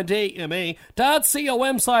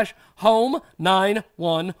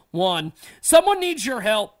GoFundMe.com/home911. Someone needs your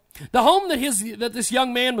help. The home that this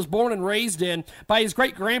young man was born and raised in by his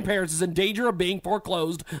great-grandparents is in danger of being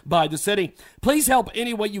foreclosed by the city. Please help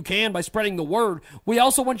any way you can by spreading the word. We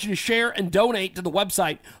also want you to share and donate to the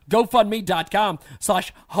website,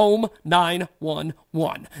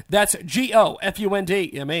 GoFundMe.com/home911. That's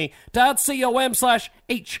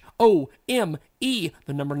GoFundMe.com/HOME,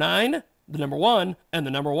 the number 9, the number 1, and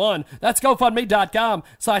the number 1. That's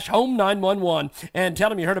GoFundMe.com/home911. And tell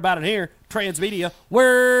them you heard about it here, Transmedia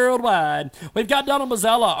Worldwide. We've got Donald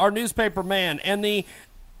Mazzella, our newspaper man, and the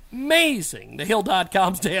amazing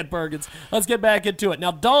TheHill.com's Dan Perkins. Let's get back into it.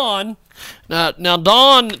 Now, Don,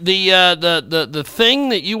 the thing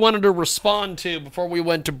that you wanted to respond to before we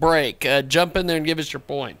went to break, jump in there and give us your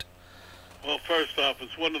point. Well, first off,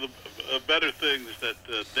 it's one of the better things that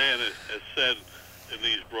Dan has said in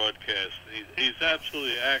these broadcasts. He's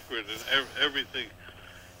absolutely accurate in everything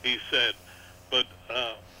he said. But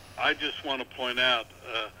I just want to point out,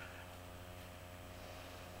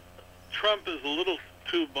 Trump is a little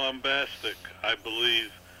too bombastic, I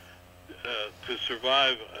believe, to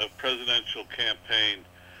survive a presidential campaign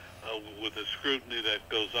with the scrutiny that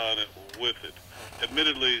goes on with it.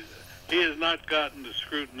 Admittedly, he has not gotten the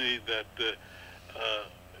scrutiny that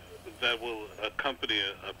will accompany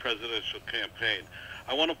a presidential campaign.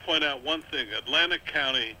 I want to point out one thing. Atlantic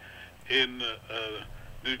County in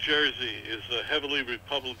New Jersey is a heavily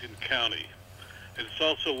Republican county. It's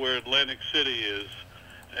also where Atlantic City is,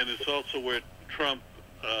 and it's also where Trump,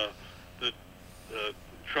 the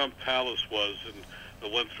Trump Palace was, and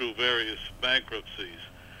went through various bankruptcies.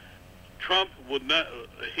 Trump would not.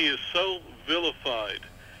 He is so vilified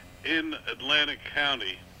in Atlantic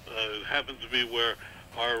County. It happens to be where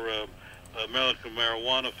our American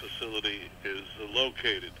marijuana facility is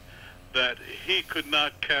located, that he could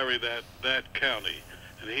not carry that county,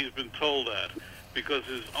 and he's been told that because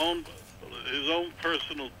his own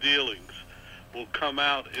personal dealings will come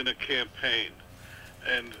out in a campaign.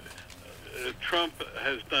 And Trump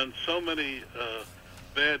has done so many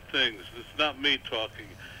bad things. It's not me talking.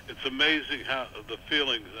 It's amazing how the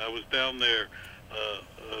feelings. I was down there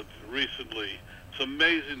recently. It's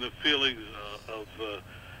amazing the feelings of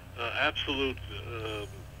absolute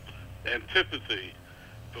antipathy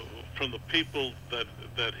from the people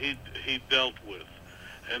that he dealt with,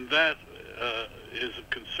 and that is a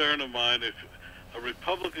concern of mine. If a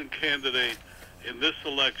Republican candidate in this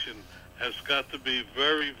election has got to be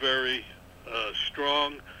very, very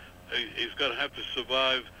strong. He's going to have to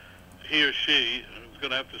survive, he or she is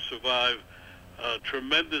going to have to survive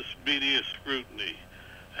tremendous media scrutiny,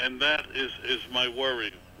 and that is my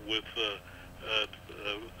worry with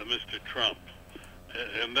Mr. Trump,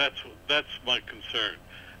 and that's my concern.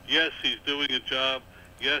 Yes, he's doing a job.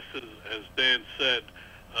 Yes, as Dan said,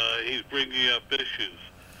 he's bringing up issues,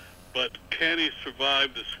 but can he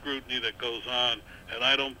survive the scrutiny that goes on? And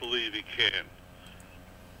I don't believe he can.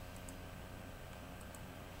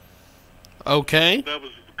 Okay. That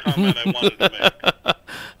was the comment I wanted to make.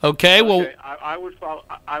 Okay, well, I would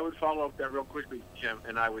follow up that real quickly, Jim,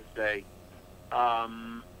 and I would say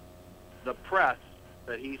the press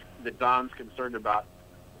that Don's concerned about,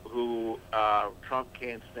 who Trump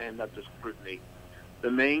can't stand up to scrutiny.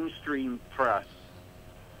 The mainstream press,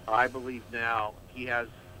 I believe now, he has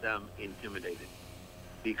them intimidated.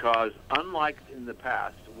 Because unlike in the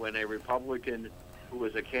past, when a Republican who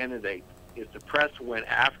was a candidate, if the press went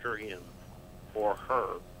after him or her,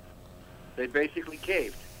 they basically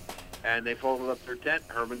caved. And they folded up their tent.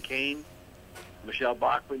 Herman Cain, Michelle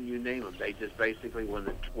Bachmann, you name them. They just basically, when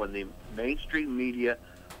the mainstream media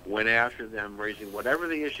went after them, raising whatever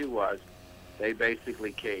the issue was, they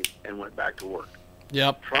basically caved and went back to work.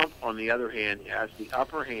 Yep. Trump, on the other hand, has the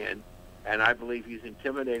upper hand, and I believe he's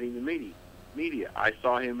intimidating the media. I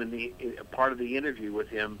saw him in part of the interview with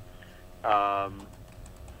him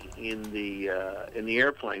in the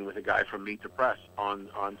airplane with a guy from Meet the Press on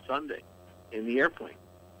Sunday in the airplane.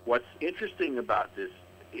 What's interesting about this,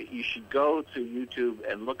 you should go to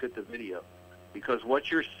YouTube and look at the video, because what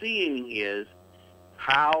you're seeing is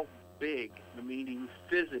how big, meaning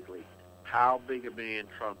physically, how big a man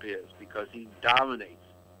Trump is, because he dominates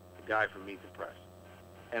the guy from Meet the Press.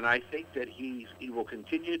 And I think that he will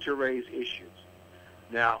continue to raise issues.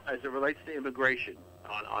 Now, as it relates to immigration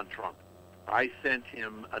on Trump, I sent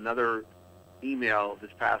him another email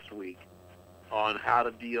this past week on how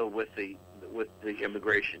to deal with the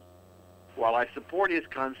immigration. While I support his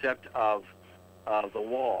concept of the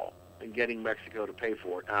wall and getting Mexico to pay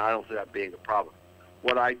for it, and I don't see that being a problem,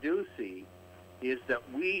 what I do see is that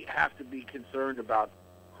we have to be concerned about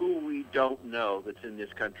who we don't know that's in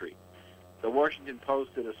this country. The Washington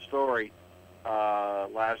Post did a story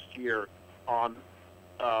last year on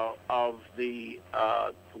of the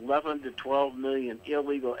 11 to 12 million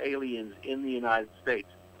illegal aliens in the United States.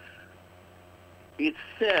 It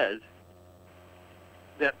says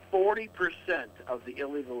that 40% of the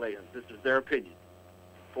illegal aliens, this is their opinion,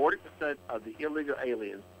 40% of the illegal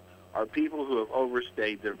aliens are people who have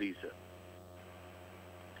overstayed their visa.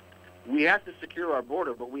 We have to secure our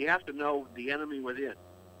border, but we have to know the enemy within.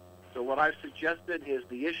 So what I've suggested is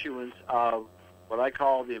the issuance of what I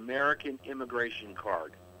call the American Immigration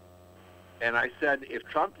Card. And I said if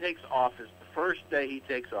Trump takes office, the first day he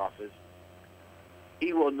takes office,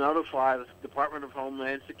 he will notify the Department of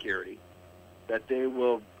Homeland Security that they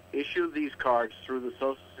will issue these cards through the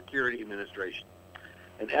Social Security Administration.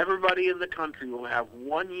 And everybody in the country will have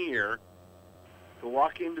 1 year to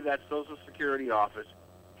walk into that Social Security office,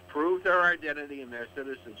 prove their identity and their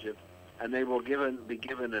citizenship, and they will be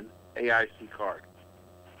given an AIC card.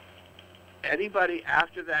 Anybody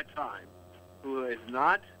after that time who is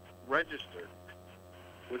not registered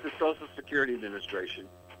with the Social Security Administration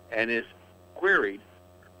and is queried,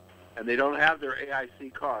 and they don't have their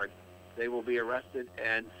AIC card, they will be arrested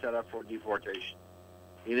and set up for deportation.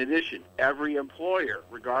 In addition, every employer,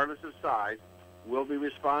 regardless of size, will be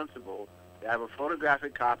responsible to have a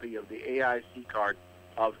photographic copy of the AIC card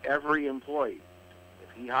of every employee.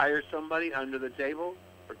 If he hires somebody under the table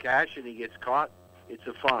for cash and he gets caught, it's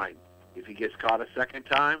a fine. If he gets caught a second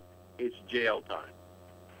time, it's jail time.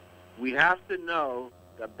 We have to know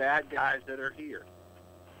the bad guys that are here.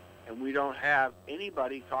 And we don't have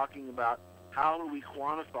anybody talking about how do we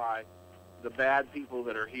quantify the bad people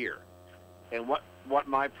that are here. And what what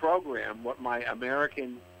my program, what my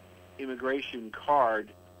American immigration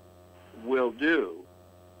card will do,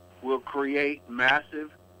 will create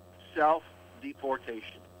massive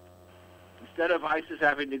self-deportation. Instead of ISIS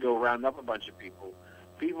having to go round up a bunch of people,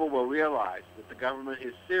 people will realize that the government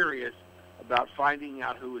is serious about finding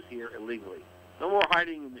out who is here illegally. No more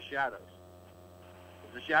hiding in the shadows.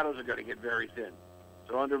 The shadows are going to get very thin.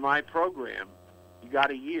 So under my program, you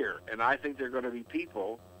got a year, and I think there are going to be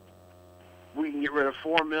people. We can get rid of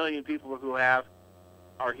 4 million people who are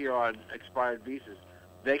here on expired visas.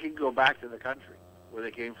 They can go back to the country where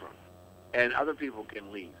they came from, and other people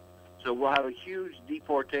can leave. So we'll have a huge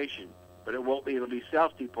deportation, but it won't be. It'll be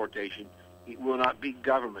self-deportation. It will not be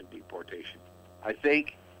government deportation. I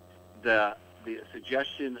think the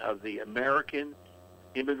suggestion of the American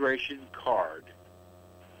immigration card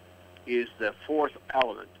is the fourth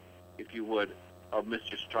element, if you would, of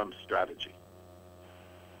Mr. Trump's strategy.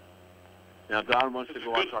 Now, Don wants to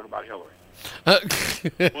go on and talk about Hillary. Well,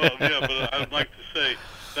 yeah, but I'd like to say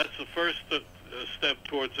that's the first step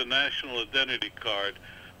towards a national identity card,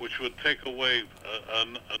 which would take away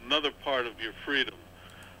another part of your freedom.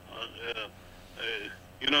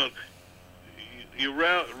 You know, you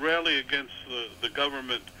rally against the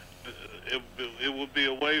government. It would be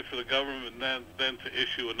a way for the government then to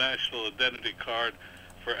issue a national identity card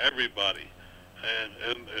for everybody.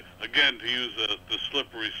 And again, to use the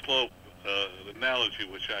slippery slope analogy,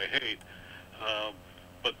 which I hate,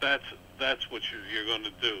 but that's what you're going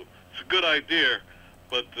to do. It's a good idea,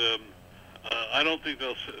 but I don't think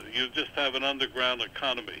you just have an underground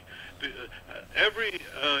economy. Every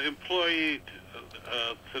employee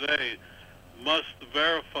today must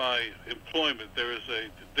verify employment. There is a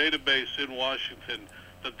database in Washington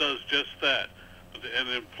that does just that. An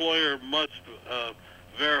employer must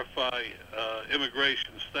verify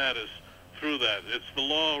immigration status through that. It's the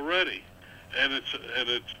law already, and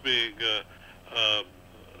it's being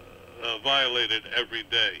violated every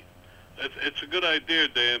day. It's a good idea,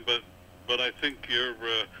 Dan, but I think you're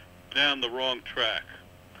down the wrong track.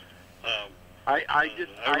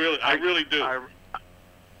 I really do.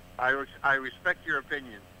 I respect your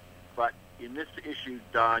opinion, but in this issue,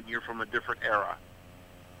 Don, you're from a different era.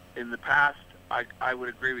 In the past, I would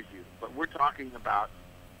agree with you, but we're talking about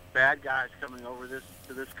bad guys coming over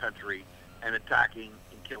to this country and attacking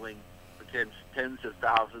and killing tens of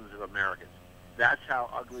thousands of Americans. That's how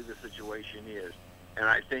ugly the situation is, and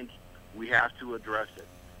I think we have to address it.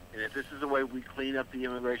 And if this is the way we clean up the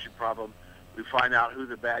immigration problem, we find out who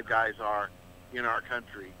the bad guys are in our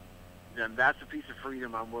country, then that's a piece of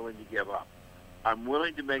freedom I'm willing to give up. I'm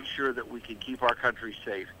willing to make sure that we can keep our country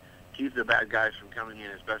safe, keep the bad guys from coming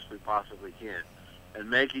in as best we possibly can, and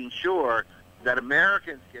making sure that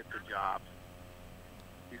Americans get the jobs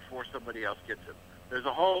before somebody else gets them. There's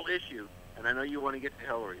a whole issue, and I know you want to get to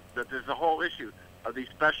Hillary, but there's a whole issue of these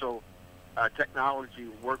special technology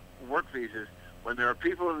work visas when there are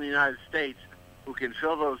people in the United States who can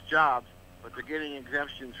fill those jobs, but they're getting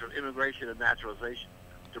exemptions from immigration and naturalization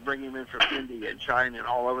to bring them in from India and China and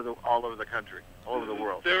all over the country, all over the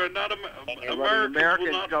world. There are not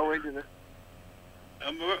Americans go into the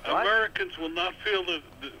Americans will not fill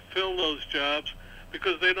those jobs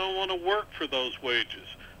because they don't want to work for those wages.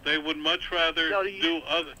 They would much rather do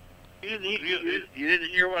other. You didn't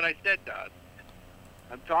hear what I said, Don.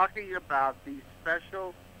 I'm talking about these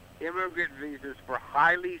special immigrant visas for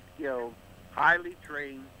highly skilled, highly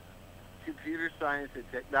trained computer science and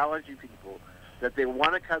technology people that they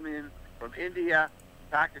want to come in from India,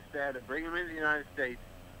 Pakistan, and bring them into the United States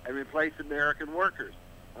and replace American workers.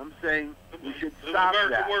 I'm saying we should stop that.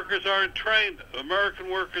 American workers aren't trained. American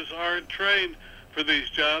workers aren't trained for these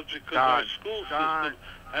jobs because our school system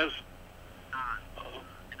has...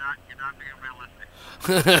 You're not being realistic.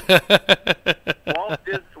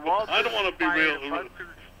 I don't want to be real.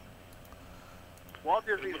 Walt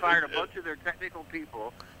Disney fired a bunch of their technical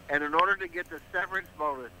people, and in order to get the severance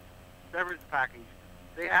package,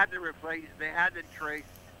 they had to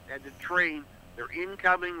train their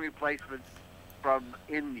incoming replacements from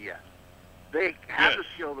India. They had the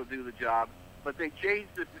skill to do the job, but they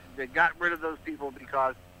they got rid of those people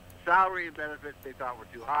because salary and benefits they thought were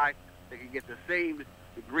too high. They could get the same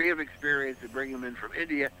degree of experience and bring them in from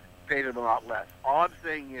India, pay them a lot less. All I'm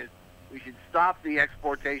saying is we should stop the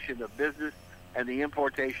exportation of business and the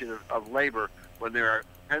importation of labor when there are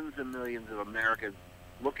tens of millions of Americans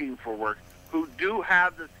looking for work who do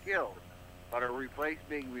have the skills but are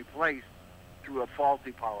being replaced through a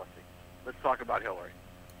faulty policy. Let's talk about Hillary.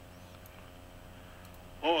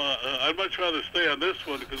 I'd much rather stay on this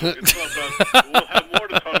one because we can talk about. We'll have more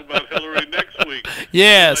to talk about Hillary next week.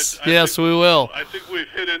 Yes, yes, we will. I think we've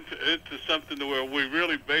hit into something to where we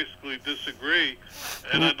really basically disagree,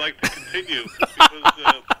 and I'd like to continue because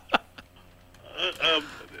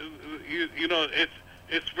you know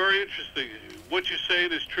it's very interesting. What you're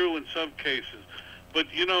saying is true in some cases, but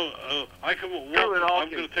you know I can walk. I'm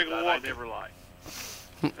going to take a walk. I never lie.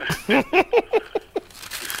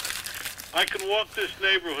 I can walk this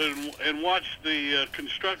neighborhood and watch the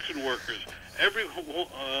construction workers. Every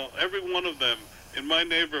one of them in my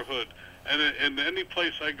neighborhood, and in any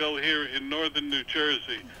place I go here in northern New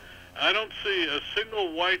Jersey, I don't see a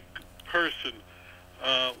single white person,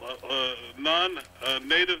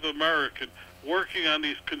 non-Native American, working on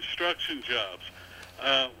these construction jobs.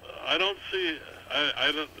 I don't see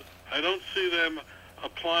them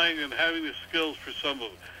applying and having the skills for some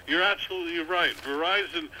of them. You're absolutely right.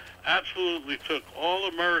 Verizon absolutely took all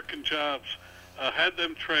American jobs, had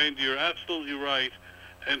them trained. You're absolutely right,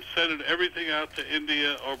 and sent everything out to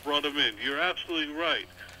India or brought them in. You're absolutely right.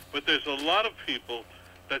 But there's a lot of people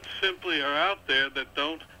that simply are out there that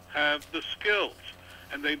don't have the skills,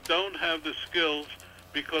 and they don't have the skills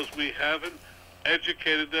because we haven't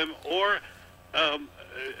educated them. Or,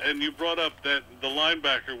 and you brought up that the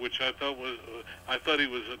linebacker, which I thought he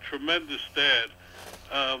was a tremendous dad.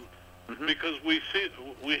 Because we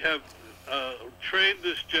have trained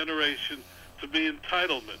this generation to be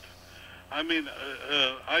entitlement. I mean,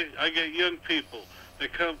 I get young people. They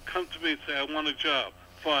come to me and say, I want a job.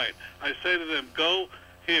 Fine. I say to them, go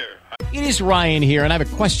here. It is Ryan here, and I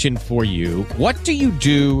have a question for you. What do you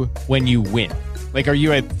do when you win? Like, are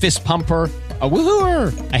you a fist pumper, a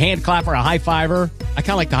woohooer, a hand clapper, a high fiver? I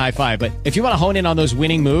kind of like the high five, but if you want to hone in on those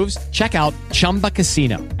winning moves, check out Chumba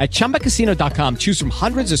Casino. At ChumbaCasino.com, choose from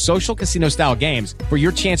hundreds of social casino-style games for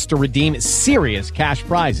your chance to redeem serious cash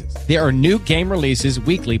prizes. There are new game releases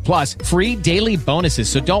weekly, plus free daily bonuses,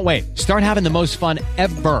 so don't wait. Start having the most fun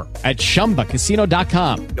ever at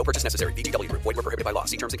ChumbaCasino.com. No purchase necessary. VGW Group. Void where prohibited by law.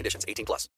 See terms and conditions. 18+.